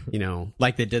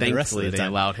 like they did the rest of the time. They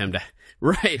allowed him to,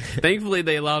 right. Thankfully,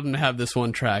 they allowed him to have this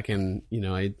one track. And,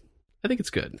 I think it's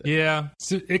good. Yeah.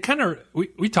 So it kind of,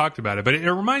 we talked about it, but it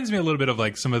reminds me a little bit of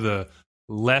like some of the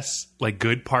less like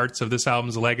good parts of this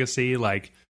album's legacy.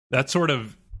 Like that sort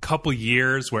of couple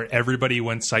years where everybody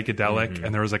went psychedelic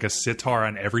and there was like a sitar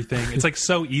on everything. It's like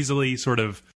so easily sort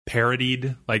of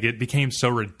parodied. Like it became so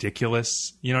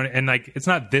ridiculous, and like it's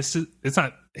not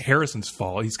Harrison's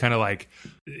fault. He's kind of like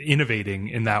innovating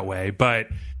in that way, but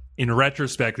in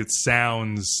retrospect it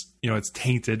sounds, it's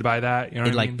tainted by that.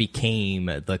 It like became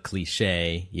the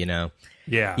cliche, Yeah.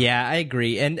 Yeah, I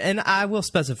agree. And I will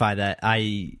specify that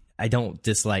I don't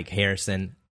dislike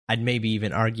Harrison. I'd maybe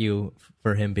even argue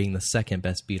for him being the second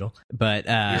best Beatle, but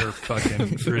you're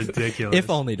fucking ridiculous. If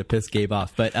only to piss Gabe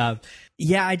off. But I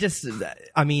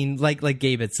mean, like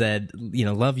Gabe had said,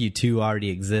 "Love You 2" already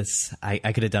exists. I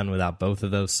could have done without both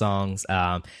of those songs.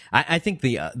 I think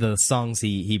the songs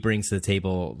he brings to the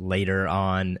table later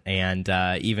on, and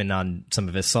even on some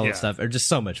of his solo stuff, are just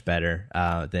so much better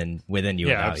than Within You,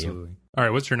 Without absolutely. You. All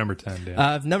right, what's your number 10,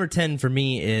 Dan? Number 10 for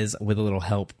me is With a Little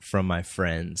Help from My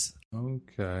Friends.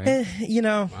 Okay.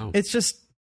 Wow.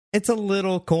 It's a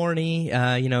little corny.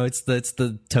 It's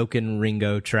the token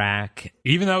Ringo track.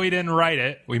 Even though he didn't write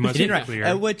it, we must be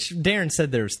clear. Which Darren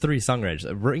said there's 3 songwriters.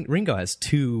 Ringo has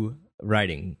 2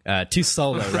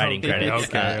 solo writing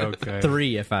credits. Okay.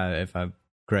 3 if I'm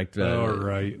correct. All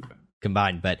right.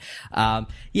 Combined, but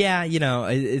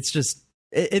it's just.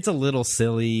 It's a little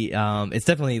silly. It's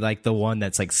definitely like the one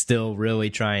that's like still really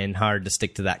trying hard to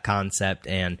stick to that concept,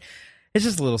 and it's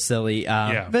just a little silly.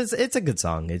 But it's a good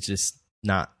song. It's just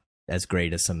not as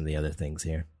great as some of the other things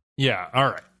here. Yeah.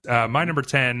 All right. My number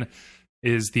 10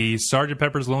 is the Sgt.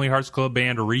 Pepper's Lonely Hearts Club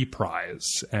Band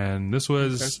Reprise, and this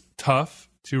was tough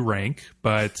to rank,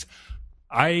 but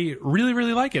I really,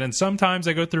 really like it. And sometimes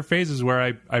I go through phases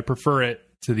where I prefer it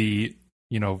to the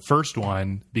first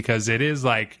one because it is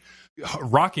like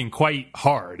rocking quite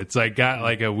hard. It's like got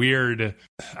like a weird,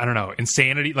 I don't know,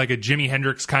 insanity, like a Jimi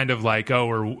Hendrix kind of like,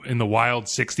 we're in the wild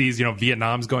 60s,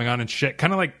 Vietnam's going on and shit.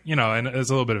 Kind of like, and it's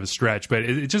a little bit of a stretch, but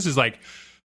it just is like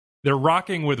they're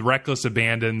rocking with reckless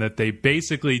abandon that they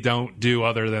basically don't do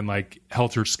other than like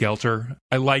Helter Skelter.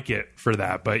 I like it for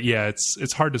that, but yeah,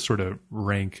 it's hard to sort of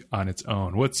rank on its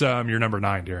own. What's your number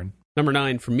 9, Darren? Number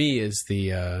 9 for me is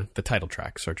the title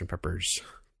track, Sgt. Pepper's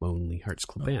Lonely Hearts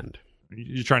Club Band.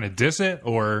 You trying to diss it,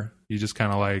 or you just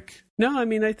kind of like? No, I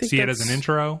mean, I think see it as an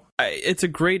intro. It's a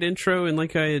great intro, and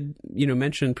like I had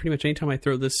mentioned, pretty much anytime I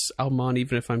throw this album on,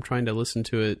 even if I'm trying to listen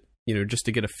to it, just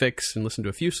to get a fix and listen to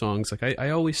a few songs, like I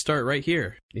always start right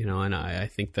here, and I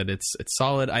think that it's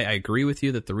solid. I agree with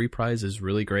you that the reprise is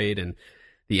really great, and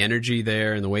the energy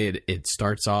there and the way it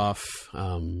starts off,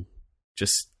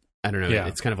 just I don't know,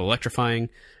 it's kind of electrifying,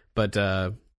 but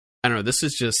I don't know, this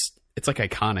is just. it's like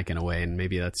iconic in a way, and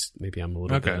maybe I'm a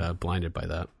little bit blinded by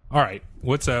that. All right,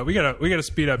 what's we gotta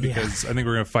speed up because I think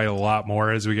we're gonna fight a lot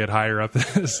more as we get higher up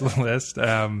this list.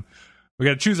 We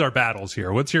gotta choose our battles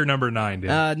here. What's your number 9,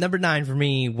 Dan? Number 9 for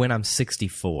me, When I'm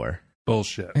 64.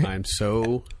 Bullshit. I'm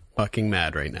so fucking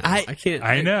mad right now. I can't.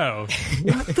 I know.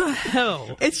 What the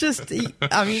hell? It's just,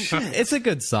 I mean, it's a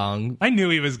good song. I knew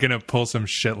he was gonna pull some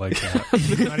shit like that.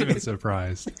 I'm not even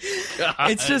surprised.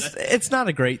 It's not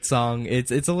a great song.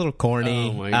 It's a little corny.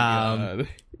 Oh my god.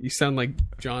 You sound like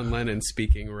John Lennon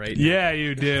speaking right now. Yeah,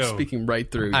 you do. Speaking right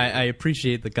through. I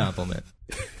appreciate the compliment.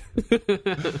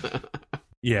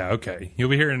 Yeah, okay. You'll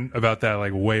be hearing about that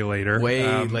like way later.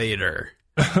 Way later.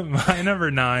 My number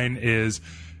 9 is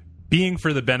Being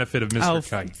for the Benefit of Mr.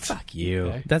 Kite. Fuck you.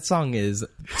 Okay. That song is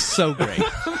so great.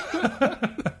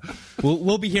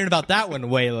 We'll be hearing about that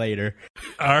one way later.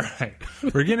 All right.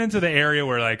 We're getting into the area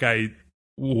where like I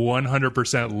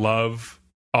 100% love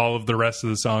all of the rest of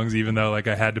the songs, even though like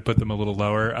I had to put them a little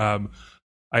lower.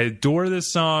 I adore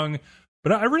this song,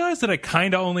 but I realized that I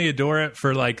kind of only adore it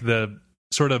for like the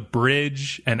sort of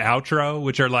bridge and outro,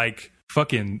 which are like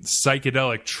fucking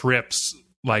psychedelic trips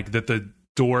like that the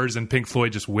Doors and Pink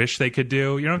Floyd just wish they could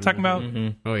do. You know what I'm talking about?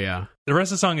 Mm-hmm. Oh, yeah. The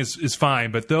rest of the song is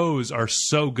fine, but those are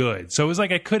so good. So it was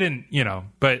like I couldn't,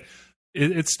 but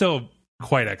it's still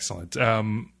quite excellent.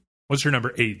 What's your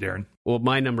number 8, Darren? Well,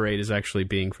 my number 8 is actually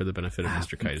Being for the Benefit of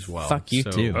Mr. Kite as well. Fuck you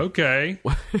too. Okay.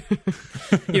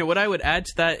 What I would add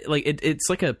to that, like it's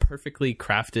like a perfectly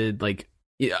crafted, like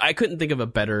I couldn't think of a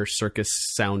better circus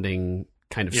sounding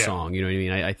kind of song. You know what I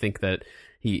mean? I think that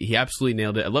he absolutely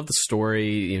nailed it. I love the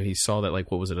story. He saw that,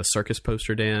 like, what was it, a circus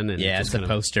poster, Dan? And it's a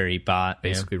poster he bought.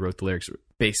 Basically wrote the lyrics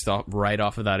based off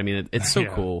of that. I mean, it's so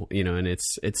cool, and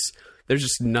it's there's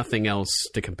just nothing else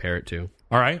to compare it to.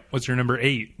 All right, what's your number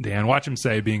 8, Dan? Watch him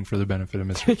say Being for the Benefit of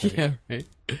Mr. Kite. Yeah,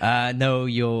 right. No,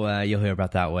 you'll hear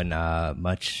about that one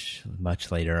much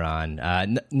later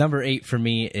on. Number 8 for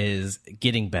me is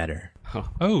Getting Better.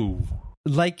 Oh,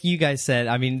 like you guys said,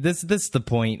 I mean, this is the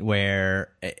point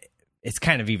where it's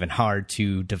kind of even hard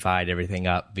to divide everything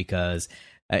up because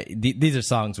these are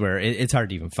songs where it's hard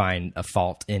to even find a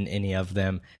fault in any of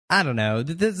them. I don't know.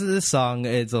 This song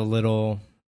is a little,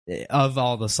 of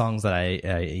all the songs that I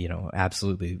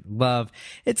absolutely love,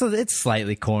 it's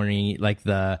slightly corny. Like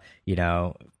the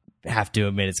have to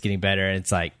admit it's getting better.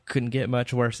 It's like couldn't get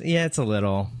much worse. Yeah, it's a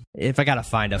little. If I gotta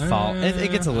find a fault,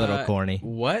 it gets a little corny.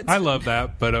 What? I love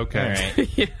that, but okay. All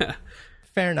right. Yeah.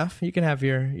 Fair enough. You can have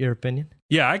your opinion.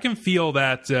 Yeah, I can feel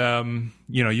that.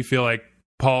 You feel like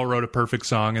Paul wrote a perfect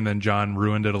song and then John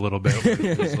ruined it a little bit with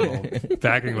his little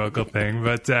backing vocal thing.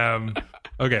 But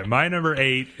okay, my number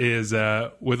 8 is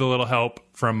with a little help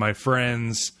from my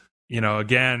friends.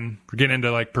 Again, we're getting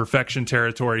into like perfection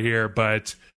territory here,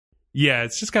 but yeah,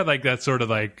 it's just got like that sort of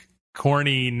like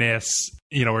corniness,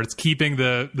 where it's keeping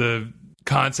the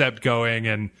concept going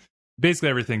and basically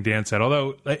everything Dan said.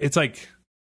 Although it's like,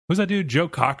 who's that dude? Joe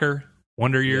Cocker,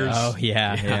 Wonder Years. Oh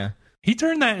yeah. He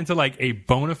turned that into like a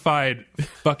bona fide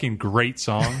fucking great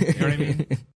song. You know what I mean?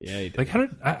 Yeah. He did. Like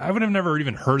I would have never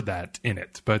even heard that in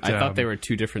it. But I thought they were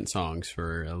 2 different songs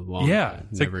for a long time.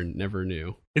 Never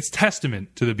knew. It's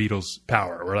testament to the Beatles'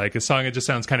 power. Where like a song that just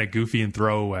sounds kind of goofy and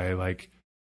throwaway, like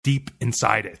deep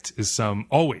inside it is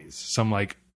always some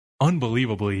like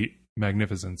unbelievably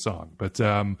magnificent song. But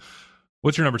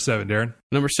what's your number 7, Darren?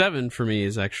 Number 7 for me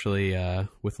is actually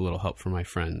With a Little Help from My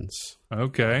Friends.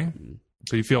 Okay.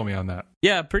 So you feel me on that?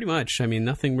 Yeah, pretty much. I mean,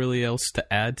 nothing really else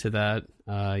to add to that.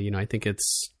 I think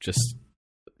it's just,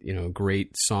 a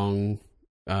great song.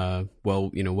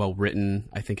 Well written.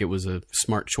 I think it was a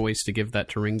smart choice to give that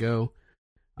to Ringo.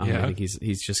 I think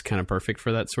he's just kind of perfect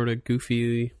for that sort of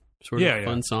goofy, sort of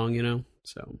fun song,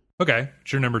 So okay,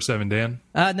 it's your number 7, Dan.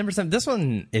 Number 7. This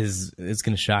one is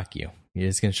going to shock you.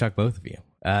 It's going to shock both of you.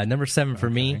 Number 7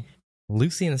 for me,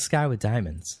 Lucy in the Sky with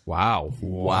Diamonds. Wow.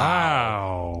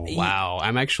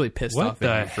 I'm actually pissed off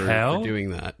at you for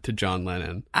doing that to John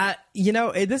Lennon.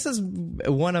 This is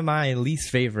one of my least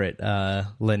favorite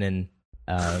Lennon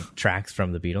tracks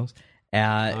from the Beatles.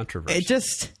 Controversial. It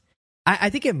just, I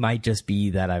think it might just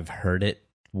be that I've heard it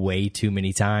way too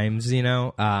many times,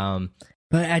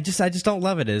 but I just don't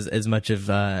love it as much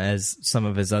as some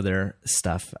of his other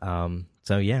stuff.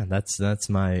 So yeah, that's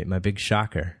my big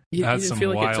shocker. You didn't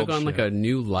feel like it took on like a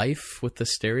new life with the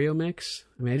stereo mix?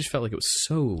 I mean, I just felt like it was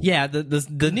so... Yeah,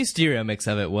 the new stereo mix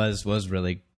of it was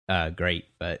really great,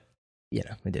 but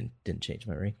it didn't change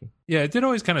my ranking. Yeah, it did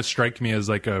always kind of strike me as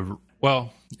like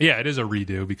it is a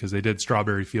redo because they did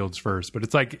Strawberry Fields first, but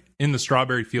it's like in the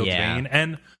Strawberry Fields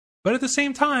vein, but at the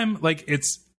same time, like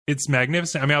it's it's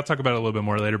magnificent. I mean, I'll talk about it a little bit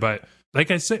more later, but like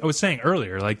I was saying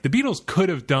earlier, like the Beatles could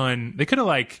have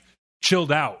like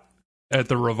chilled out at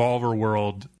the Revolver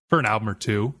World for an album or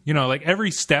two. You know, like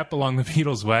every step along the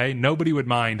Beatles' way, nobody would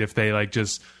mind if they like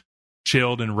just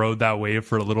chilled and rode that wave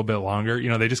for a little bit longer. You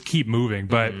know, they just keep moving.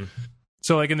 But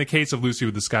so like in the case of Lucy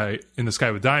in the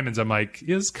Sky with Diamonds, I'm like,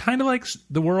 it's kind of like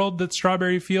the world that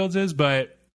Strawberry Fields is,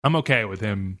 but I'm okay with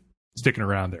him sticking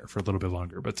around there for a little bit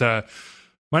longer. But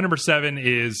my number 7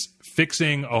 is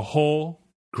Fixing a Hole.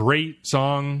 Great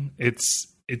song. It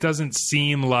doesn't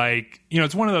seem like, you know,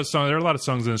 it's one of those songs. There are a lot of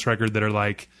songs in this record that are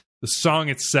like, the song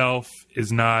itself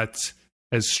is not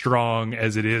as strong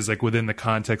as it is like within the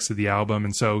context of the album.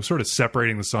 And so sort of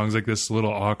separating the songs like this is a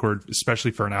little awkward,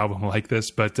 especially for an album like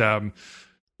this. But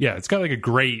yeah, it's got like a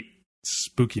great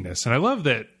spookiness. And I love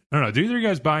that. I don't know. Do either of you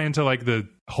guys buy into like the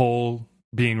whole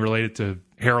being related to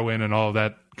heroin and all of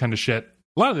that kind of shit?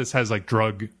 A lot of this has like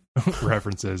drug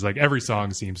references. Like every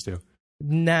song seems to.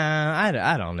 Nah,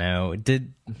 I don't know.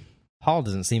 Paul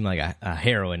doesn't seem like a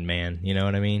heroin man. You know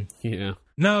what I mean? Yeah.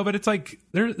 No, but it's like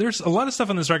there's a lot of stuff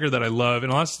on this record that I love,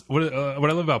 and what I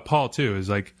love about Paul too is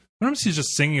like sometimes he's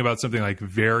just singing about something like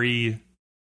very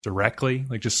directly,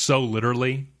 like just so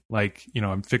literally, like, you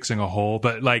know, I'm fixing a hole,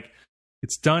 but like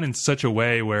it's done in such a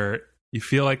way where you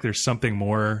feel like there's something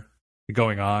more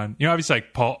going on. You know, obviously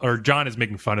like Paul or John is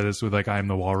making fun of this with like I Am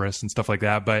the Walrus and stuff like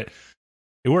that, but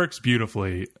it works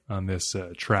beautifully on this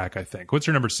track, I think. What's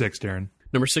your number 6, Darren?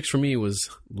 Number 6 for me was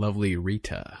Lovely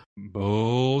Rita.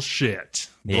 Bullshit.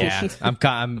 Yeah,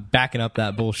 I'm backing up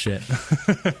that bullshit.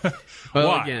 Well,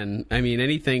 Why? again, I mean,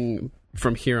 anything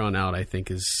from here on out, I think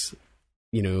is,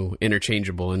 you know,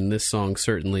 interchangeable. And this song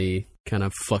certainly kind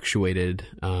of fluctuated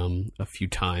a few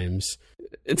times.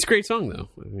 It's a great song, though.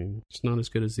 I mean, it's not as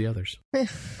good as the others.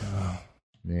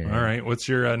 Yeah. All right. What's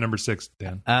your number 6,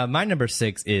 Dan? My number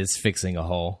 6 is Fixing a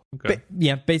Hole. Okay.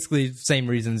 Yeah, basically same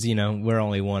reasons. You know, we're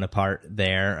only one apart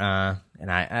there,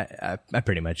 and I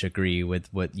pretty much agree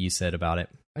with what you said about it.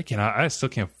 I still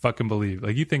can't fucking believe.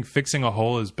 Like, you think Fixing a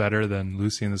Hole is better than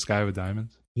Lucy in the Sky with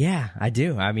Diamonds? Yeah, I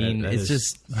do. I mean, that it's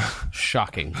just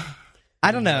shocking.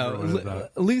 I don't know.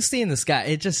 Lucy in the Sky.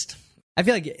 It just. I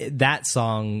feel like that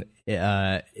song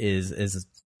is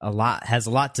has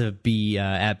a lot to be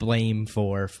at blame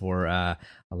for a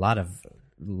lot of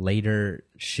later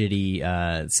shitty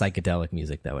psychedelic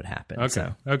music that would happen. Okay.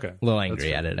 So, Okay. a little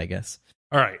angry at it, I guess.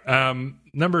 All right.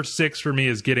 Number 6 for me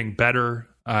is Getting Better.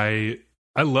 I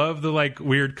love the like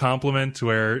weird compliment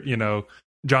where, you know,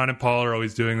 John and Paul are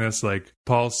always doing this, like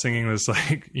Paul's singing this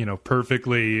like, you know,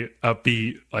 perfectly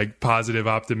upbeat, like positive,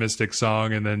 optimistic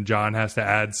song. And then John has to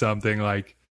add something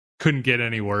like couldn't get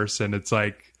any worse. And it's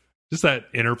like just that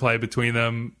interplay between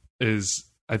them is,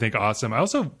 I think, awesome. I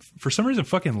also, for some reason,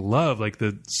 fucking love like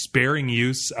the sparing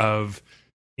use of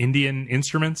Indian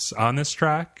instruments on this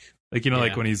track. Like, you know,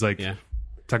 like when he's like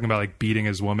talking about like beating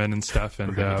his woman and stuff,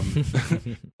 and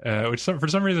which for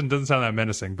some reason doesn't sound that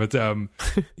menacing, but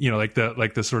you know, like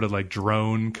the sort of like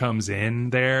drone comes in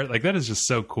there, like that is just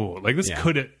so cool. Like this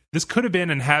could have been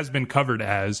and has been covered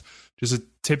as just a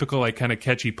typical like kind of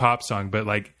catchy pop song, but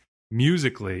like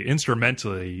musically,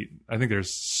 instrumentally, I think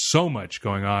there's so much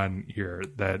going on here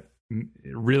that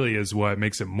really is what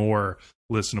makes it more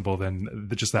listenable than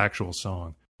just the actual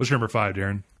song. What's your number 5,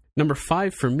 Darren? Number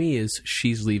 5 for me is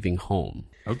She's Leaving Home.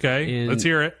 Okay, let's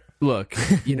hear it. Look,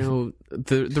 you know,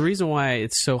 the reason why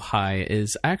it's so high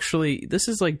is actually this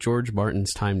is like George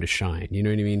Martin's time to shine. You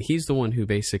know what I mean? He's the one who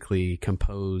basically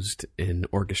composed and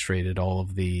orchestrated all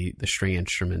of the string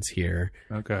instruments here.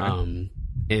 Okay.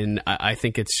 And I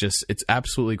think it's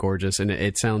absolutely gorgeous, and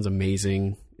it sounds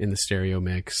amazing in the stereo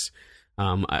mix.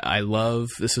 I love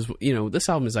this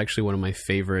album is actually one of my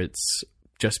favorites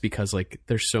just because like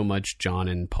there's so much John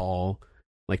and Paul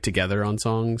like together on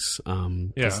songs.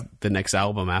 The next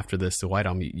album after this, the White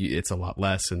Album, it's a lot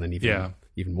less, and then even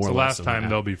more. The less last time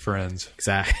they'll be friends.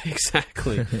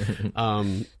 Exactly.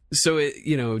 So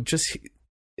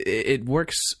it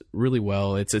works really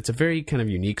well. It's a very kind of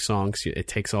unique song. So it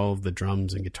takes all of the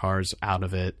drums and guitars out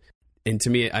of it, and to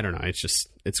me, I don't know.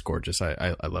 It's gorgeous.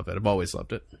 I love it. I've always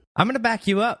loved it. I'm gonna back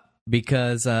you up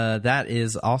because that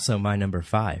is also my number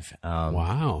 5.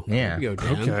 Wow. Yeah. There you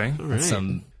go, Dan. Okay. All right.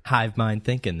 Some hive mind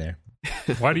thinking there.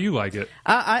 Why do you like it?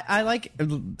 I like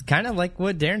kind of like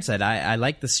what Darren said. I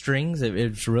like the strings.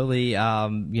 It's really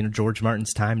George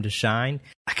Martin's time to shine.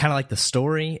 I kind of like the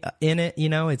story in it. You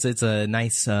know, it's a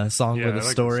nice song with a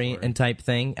story and type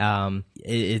thing.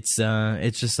 It's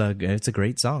a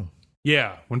great song.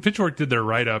 Yeah, when Pitchfork did their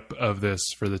write-up of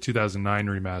this for the 2009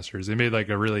 remasters, they made like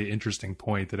a really interesting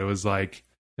point that it was like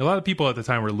a lot of people at the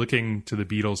time were looking to the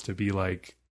Beatles to be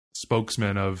like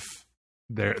spokesman of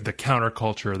the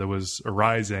counterculture that was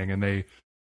arising, and they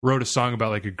wrote a song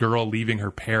about like a girl leaving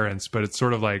her parents, but it's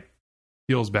sort of like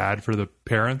feels bad for the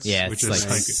parents. Yeah, which it's is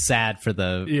like sad for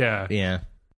the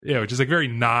which is like very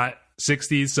not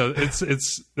 60s. So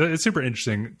it's super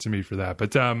interesting to me for that.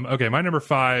 But okay, my number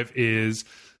 5 is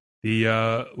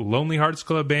the Lonely Hearts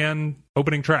Club Band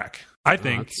opening track. I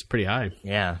think it's pretty high.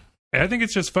 Yeah, I think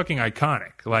it's just fucking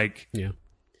iconic. Like,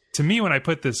 to me, when I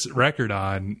put this record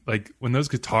on, like when those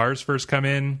guitars first come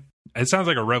in, it sounds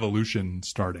like a revolution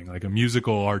starting, like a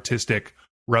musical, artistic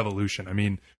revolution. I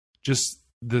mean, just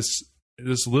this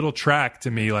little track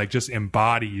to me, like, just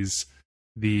embodies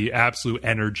the absolute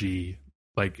energy,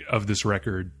 like, of this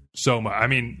record so much. I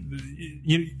mean,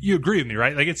 you agree with me,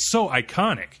 right? Like, it's so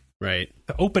iconic. Right.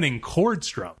 The opening chord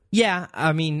strum. Yeah,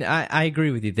 I mean, I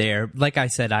agree with you there. Like I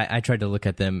said, I tried to look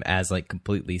at them as like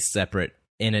completely separate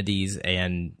entities,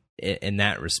 and in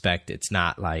that respect, it's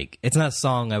not a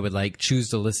song I would like choose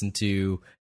to listen to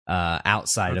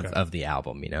outside of the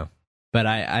album, you know. But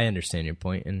I understand your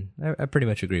point, and I pretty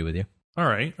much agree with you. All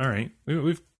right.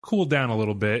 We've cooled down a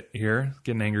little bit here,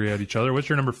 getting angry at each other. What's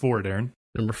your number 4, Darren?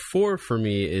 Number 4 for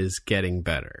me is Getting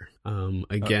Better.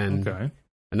 Again,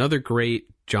 another great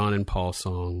John and Paul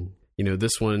song. You know,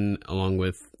 this one, along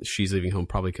with She's Leaving Home,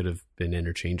 probably could have been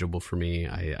interchangeable for me.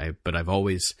 But I've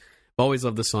always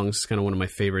loved this song. It's kind of one of my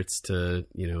favorites to,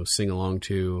 you know, sing along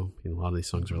to. You know, a lot of these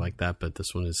songs are like that, but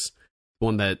this one is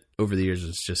one that over the years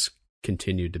has just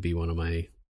continued to be one of my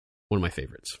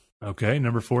favorites. Okay,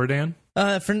 number 4, Dan.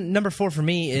 For number 4 for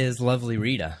me is Lovely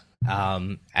Rita.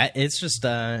 It's just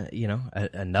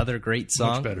another great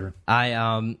song. Much better.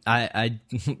 I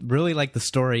really like the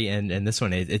story, and this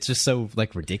one it's just so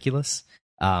like ridiculous.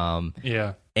 And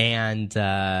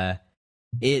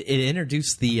it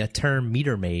introduced the term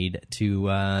meter maid to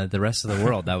the rest of the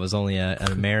world. That was only an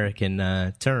American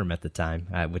term at the time,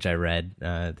 which I read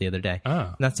the other day.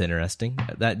 Oh. That's interesting.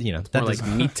 That that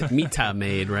like mita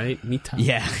maid, right? Mita.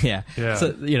 Yeah.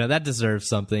 So that deserves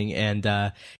something, and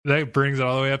that brings it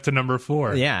all the way up to number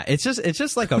 4. Yeah, it's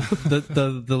just like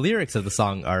the lyrics of the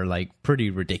song are like pretty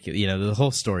ridiculous. You know, the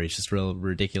whole story is just real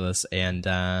ridiculous, and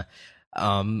I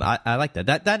like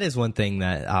that. That is one thing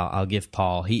that I'll give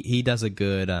Paul. He does a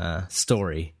good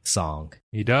story song.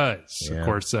 He does. Yeah. Of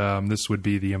course, this would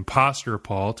be the imposter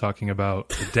Paul talking about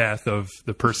the death of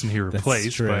the person he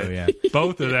replaced. True, but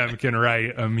both of them can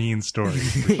write a mean story.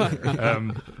 For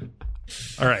sure.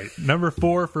 All right, number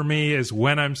 4 for me is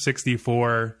When I'm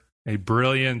 64. A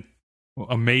brilliant,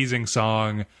 amazing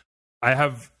song. I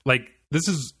have this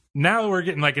is now we're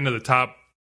getting like into the top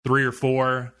 3 or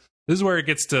 4. This is where it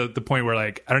gets to the point where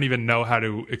like I don't even know how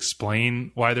to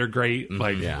explain why they're great.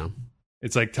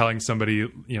 It's like telling somebody,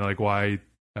 you know, like why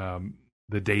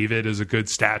the David is a good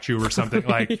statue or something.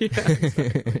 Like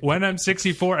When I'm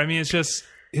 64, I mean, it's just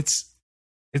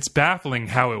it's baffling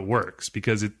how it works,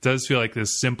 because it does feel like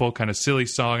this simple kind of silly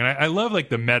song, and I love like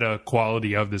the meta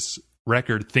quality of this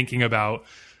record, thinking about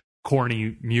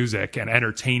corny music and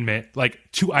entertainment, like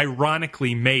to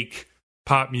ironically make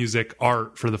pop music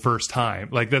art for the first time.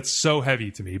 Like, that's so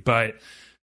heavy to me, but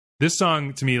this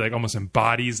song to me like almost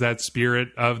embodies that spirit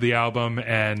of the album.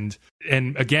 And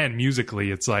again,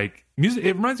 musically, it's like music.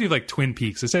 It reminds me of like Twin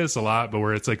Peaks. I say this a lot, but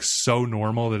where it's like so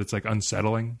normal that it's like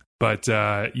unsettling. But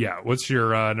what's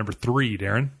your number 3,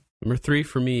 Darren? Number 3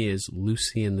 for me is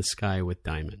Lucy in the Sky with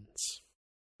Diamonds.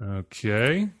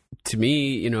 Okay. To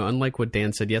me, you know, unlike what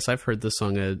Dan said, yes, I've heard this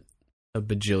song a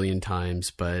bajillion times,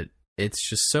 but it's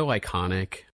just so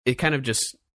iconic. It kind of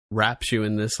just wraps you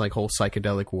in this like whole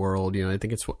psychedelic world. You know, I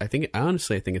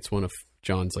honestly think it's one of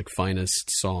John's like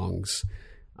finest songs,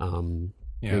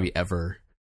 maybe ever.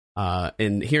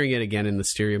 And hearing it again in the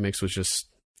stereo mix was just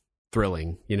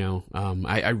thrilling. You know,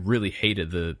 I really hated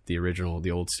the original,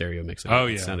 the old stereo mix.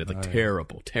 It sounded like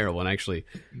terrible. And actually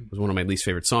it was one of my least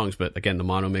favorite songs. But again, the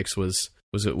mono mix had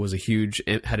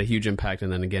a huge impact.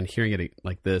 And then again, hearing it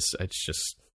like this,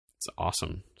 it's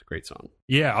awesome. Great song.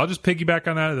 Yeah, I'll just piggyback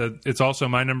on that. It's also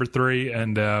my number 3,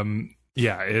 and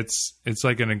it's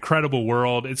like an incredible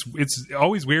world. It's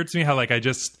always weird to me how like I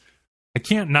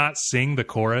can't not sing the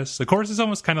chorus. The chorus is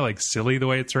almost kind of like silly the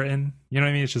way it's written. You know what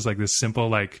I mean? It's just like this simple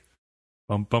like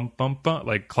bum bum bum bum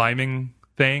like climbing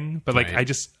thing, but like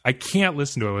I can't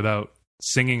listen to it without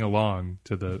singing along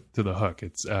to the hook.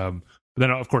 It's But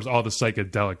then, of course, all the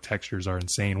psychedelic textures are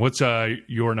insane. What's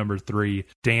your number 3,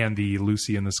 Dan, the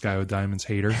Lucy in the Sky with Diamonds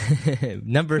hater?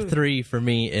 Number 3 for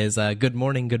me is Good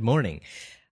Morning, Good Morning.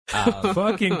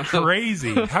 Fucking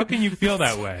crazy. How can you feel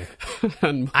that way?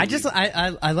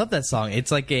 I love that song. It's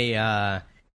like and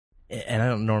I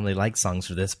don't normally like songs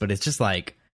for this, but it's just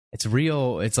like it's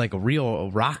real. It's like a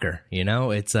real rocker, you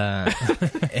know. It's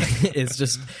it's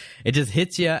just it just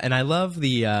hits you, and I love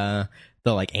the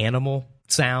like animal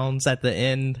sounds at the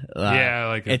end.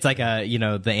 It's like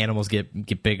the animals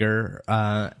get bigger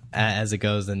as it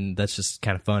goes, and that's just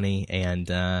kind of funny. And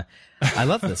I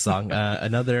love this song.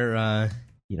 Another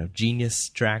genius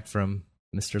track from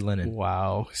Mr. Lennon.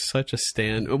 Wow, such a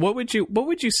stand. What would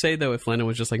you say though if Lennon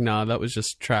was just like, nah, that was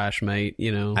just trash, mate?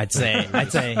 You know, I'd say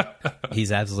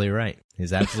he's absolutely right.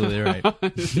 He's absolutely right. Put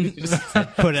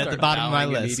it at the bottom of my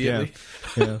list. Yeah.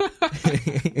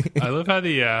 I love how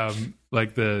the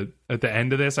at the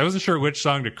end of this, I wasn't sure which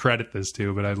song to credit this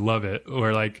to, but I love it.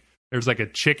 Where like there's like a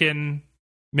chicken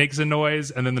makes a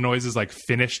noise, and then the noise is like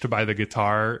finished by the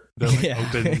guitar that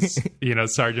opens,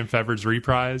 Sgt. Pepper's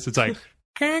Reprise. It's like.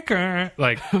 Like I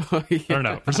don't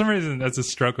know, for some reason that's a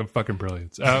stroke of fucking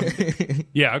brilliance.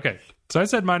 Okay, so I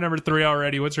said my number 3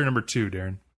 already. What's your number 2,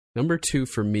 Darren? Number 2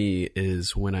 for me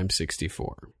is When I'm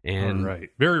 64, and all right,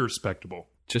 very respectable.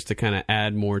 Just to kind of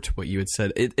add more to what you had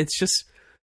said, it's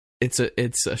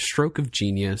a stroke of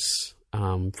genius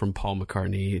from Paul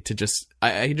McCartney to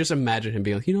I can just imagine him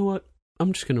being like, you know what,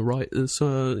 I'm just gonna write this,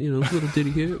 little ditty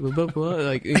here, blah, blah, blah,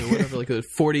 like whatever, like a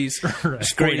 40s, right.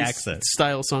 Great accent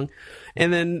style song,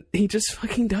 and then he just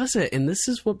fucking does it. And this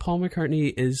is what Paul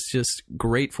McCartney is just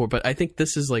great for. But I think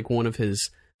this is like one of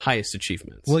his highest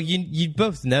achievements. Well, you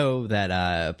both know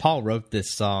that Paul wrote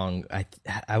this song.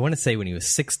 I want to say when he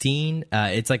was 16.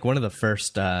 It's like one of the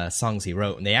first songs he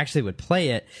wrote, and they actually would play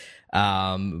it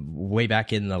way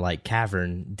back in the like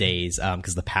cavern days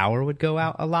because the power would go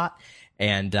out a lot.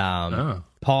 And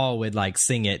Paul would like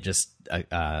sing it just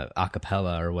a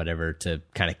cappella or whatever to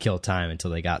kind of kill time until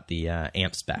they got the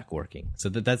amps back working. So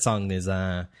that song is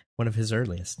one of his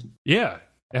earliest. Yeah,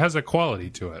 it has a quality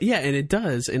to it. Yeah, and it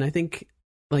does. And I think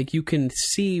like you can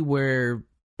see where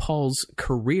Paul's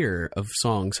career of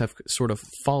songs have sort of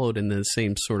followed in the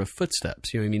same sort of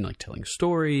footsteps. You know what I mean? Like telling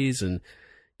stories and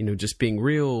just being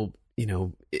real.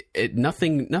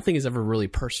 Nothing is ever really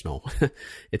personal.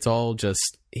 It's all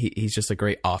just he's just a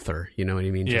great author. You know what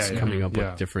I mean? Just coming up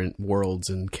with different worlds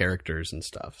and characters and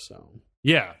stuff. So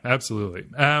yeah, absolutely.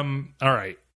 All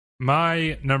right,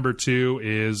 my number 2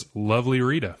 is Lovely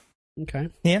Rita. Okay.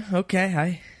 Yeah.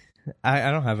 Okay.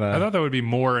 I don't have a. I thought that would be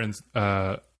more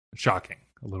shocking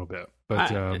a little bit,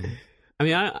 but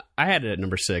I had it at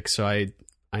number 6, so I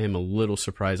am a little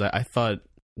surprised. I thought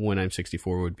When I'm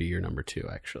 64 would be your number 2,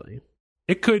 actually.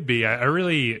 It could be. I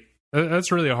really,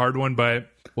 that's really a hard one, but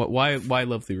why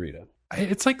Lovely Rita?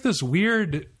 It's like this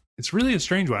weird, it's really a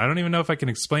strange one. I don't even know if I can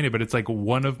explain it, but it's like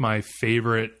one of my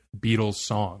favorite Beatles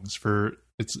songs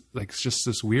it's just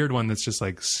this weird one that's just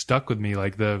like stuck with me.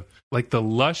 Like the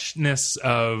lushness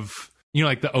of,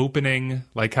 like the opening,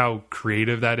 like how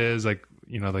creative that is. Like,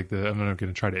 I'm not going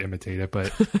to try to imitate it,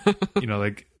 but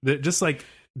just like,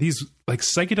 these like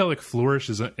psychedelic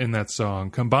flourishes in that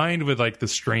song combined with like the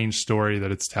strange story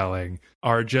that it's telling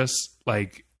are just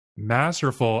like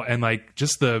masterful. And like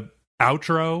just the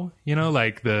outro,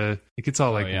 like it gets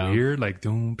all like weird, like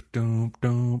doom, doom,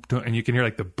 doom, doom, and you can hear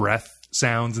like the breath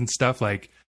sounds and stuff. Like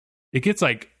it gets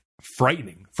like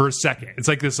frightening for a second. It's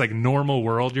like this like normal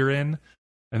world you're in.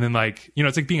 And then like,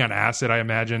 it's like being on acid, I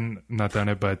imagine. I'm not done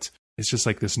it, but it's just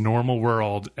like this normal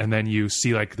world, and then you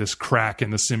see like this crack in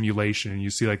the simulation, and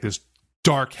you see like this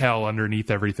dark hell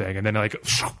underneath everything, and then like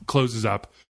closes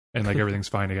up, and like everything's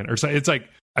fine again. Or so it's like,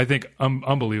 I think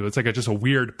unbelievable. It's like just a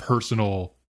weird,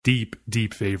 personal, deep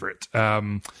favorite.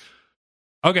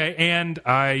 Okay, and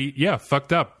I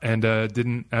fucked up and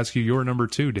didn't ask you your number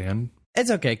 2, Dan. It's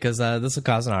okay, because this will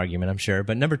cause an argument, I'm sure.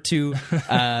 But number 2,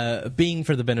 being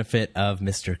for the benefit of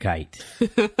Mr. Kite.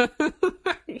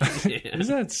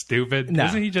 Isn't that stupid? No.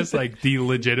 Doesn't he just like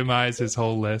delegitimize his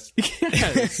whole list?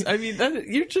 Yes. I mean,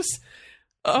 you're just,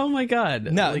 oh my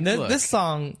God. No, this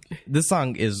song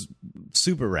is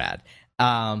super rad.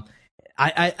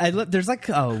 There's like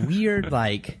a weird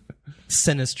like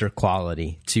sinister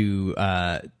quality to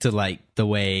like the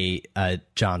way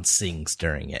John sings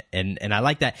during it, and I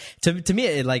like that. To me,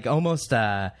 it like almost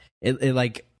it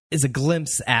like is a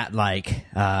glimpse at like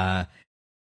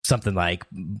something like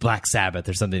Black Sabbath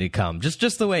or something to come.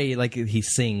 Just the way like he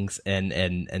sings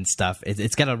and stuff.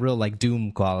 It's got a real like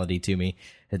doom quality to me.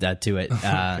 To it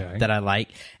okay. That I like,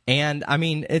 and I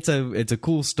mean it's a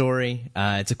cool story.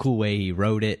 It's a cool way he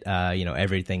wrote it.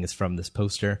 Everything is from this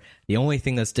poster. The only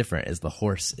thing that's different is the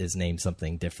horse is named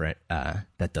something different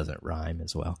that doesn't rhyme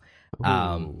as well.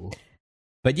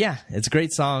 But yeah, it's a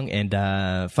great song, and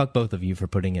fuck both of you for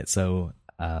putting it so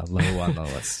low on the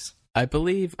list. I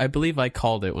believe I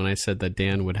called it when I said that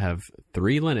Dan would have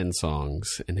 3 Lennon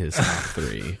songs in his top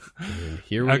 3. And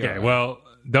here we are. Okay, well,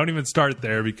 don't even start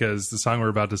there because the song we're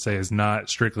about to say is not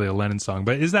strictly a Lennon song.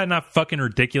 But is that not fucking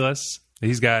ridiculous?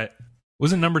 He's got,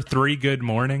 wasn't number 3 Good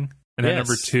Morning? And then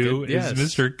number 2 is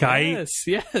Mr. Kite?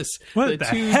 Yes. What the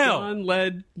hell? John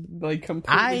led,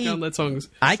 completely John led songs.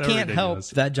 I can't help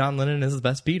that John Lennon is the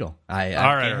best Beatle. I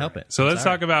can't help it. So let's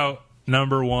talk about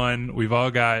number 1. We've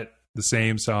all got the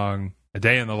same song, A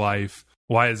Day in the Life.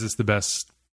 Why is this the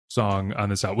best song on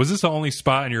this album? Was this the only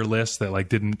spot on your list that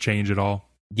didn't change at all?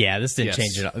 Yeah, this didn't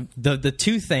change at all. The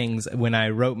 2 things when I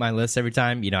wrote my list every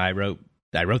time, I wrote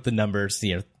the numbers,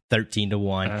 13 to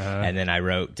 1, and then I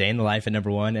wrote Day in the Life at number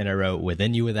 1, and I wrote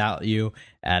Within You Without You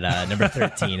at number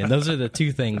 13. And those are the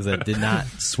 2 things that did not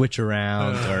switch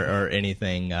around or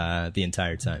anything the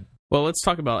entire time. Well, let's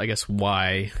talk about, I guess,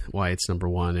 why it's number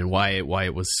 1 and why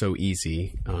it was so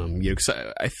easy. 'Cause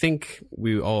I think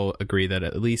we all agree that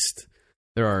at least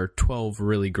there are 12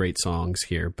 really great songs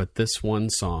here, but this one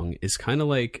song is kind of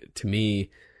like, to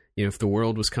me, if the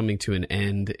world was coming to an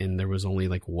end and there was only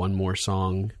one more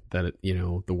song that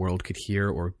the world could hear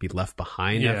or be left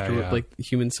behind after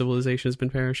human civilization has been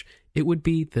perished, it would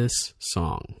be this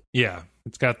song. Yeah,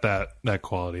 it's got that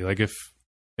quality.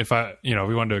 If I,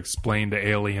 we wanted to explain to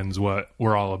aliens what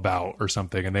we're all about or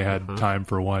something, and they had time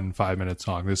for one 5-minute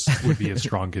song, this would be a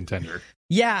strong contender.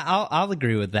 Yeah, I'll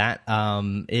agree with that.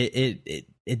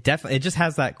 It definitely, it just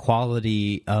has that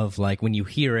quality of when you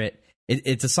hear it,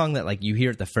 it's a song that you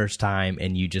hear it the first time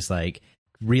and you just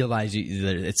realize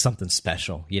that it's something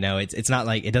special. It's not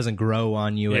it doesn't grow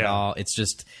on you at all. It's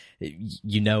just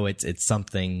it's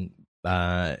something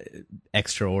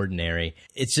extraordinary.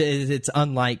 It's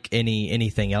unlike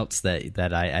anything else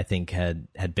that I think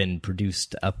had been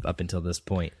produced up until this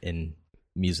point in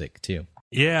music too.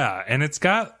 Yeah, and it's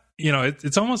got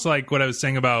it's almost like what I was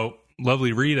saying about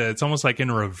Lovely Rita. It's almost like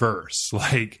in reverse.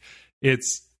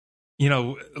 It's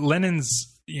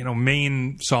Lennon's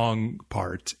main song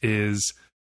part is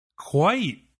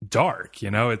quite dark.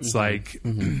 It's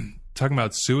talking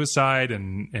about suicide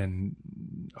and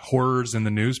horrors in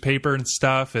the newspaper and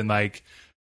stuff, and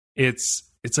it's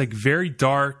very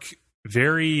dark,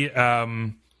 very I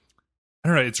don't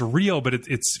know, it's real, but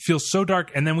it feels so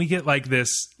dark. And then we get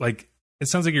this it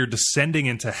sounds like you're descending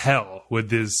into hell with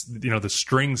this the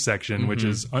string section, which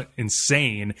is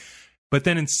insane. But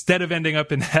then instead of ending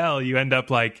up in hell, you end up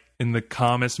in the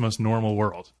calmest, most normal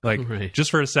world,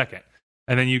 just for a second.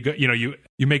 And then you go, you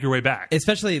make your way back.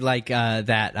 Especially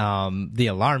that the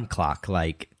alarm clock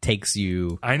takes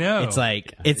you. I know. It's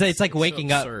it's like waking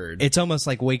so up. absurd. It's almost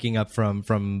like waking up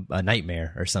from a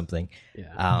nightmare or something.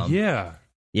 Yeah.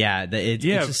 It's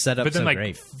just set up. But then so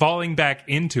great. falling back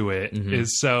into it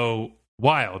is so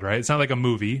wild, right? It's not like a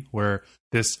movie where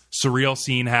this surreal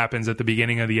scene happens at the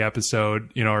beginning of the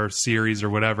episode, or series or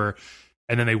whatever,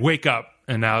 and then they wake up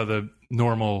and now the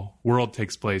normal world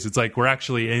takes place. It's we're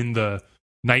actually in the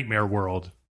nightmare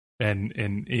world, and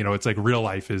it's real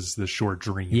life is the short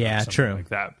dream. Yeah, true. Like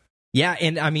that. Yeah,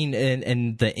 and I mean,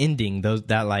 and the ending,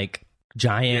 that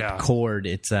giant chord.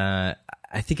 It's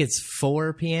I think it's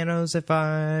 4 pianos if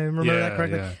I remember that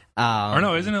correctly. Yeah. Or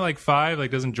no, isn't it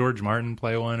 5? Doesn't George Martin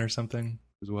play one or something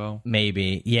as well?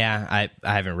 Maybe. Yeah, I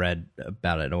haven't read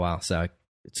about it in a while, so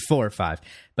it's 4 or 5.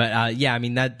 But I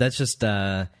mean that's just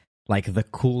the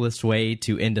coolest way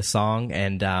to end a song.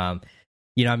 And I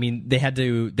mean they had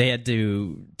to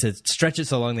stretch it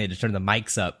so long they had to turn the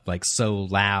mics up so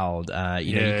loud.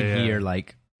 You can hear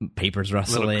papers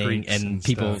rustling and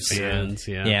people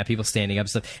people standing up and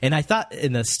stuff. And I thought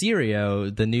in the stereo,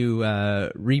 the new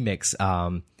remix,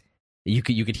 you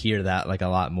could hear that a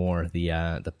lot more,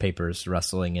 the papers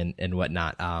rustling and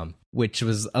whatnot, which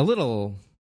was a little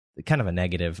kind of a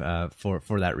negative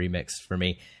for that remix for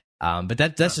me. But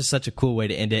that's just such a cool way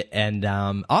to end it. And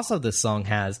also this song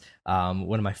has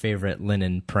one of my favorite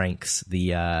Lennon pranks,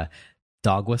 the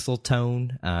dog whistle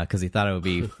tone, because he thought it would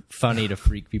be funny to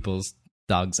freak people's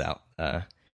dogs out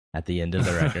at the end of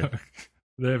the record.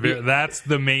 That's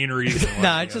the main reason.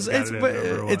 No,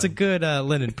 it's a good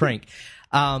Lennon prank.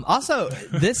 Also,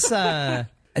 this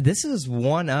is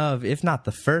one of, if not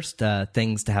the first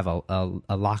things to have a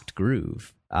locked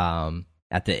groove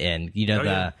at the end.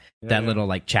 That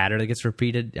little chatter that gets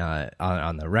repeated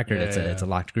on the record. It's a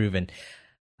locked groove, and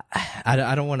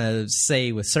I don't want to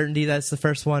say with certainty that's the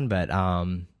first one, but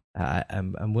I'm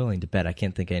willing to bet I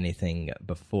can't think of anything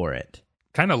before it.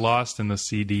 Kind of lost in the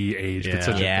CD age, but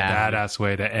such a badass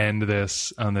way to end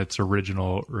this on its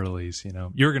original release.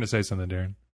 You were going to say something,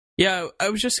 Darren. Yeah, I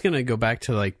was just going to go back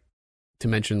to to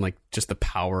mention just the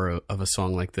power of a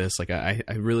song like this. I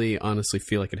really honestly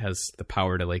feel like it has the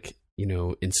power to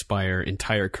inspire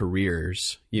entire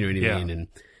careers. You know what I mean? And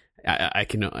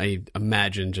I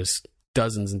imagine just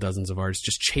dozens and dozens of artists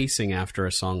just chasing after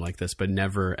a song like this, but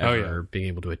never ever being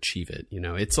able to achieve it.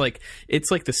 It's like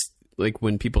this, like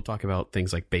when people talk about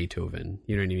things like Beethoven,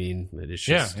 you know what I mean? It's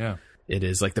just, it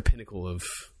is like the pinnacle of,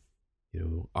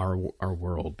 our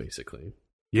world, basically.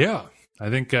 Yeah. I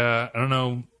think, I don't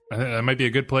know, that might be a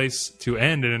good place to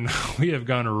end, and we have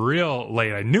gone real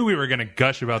late. I knew we were going to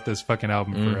gush about this fucking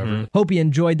album forever. Hope you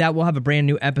enjoyed that. We'll have a brand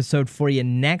new episode for you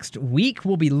next week.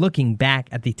 We'll be looking back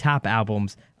at the top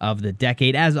albums of the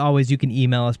decade. As always, you can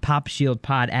email us,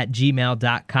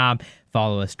 popshieldpod@gmail.com.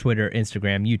 Follow us, Twitter,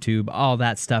 Instagram, YouTube. All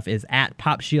that stuff is at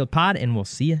popshieldpod, and we'll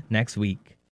see you next week.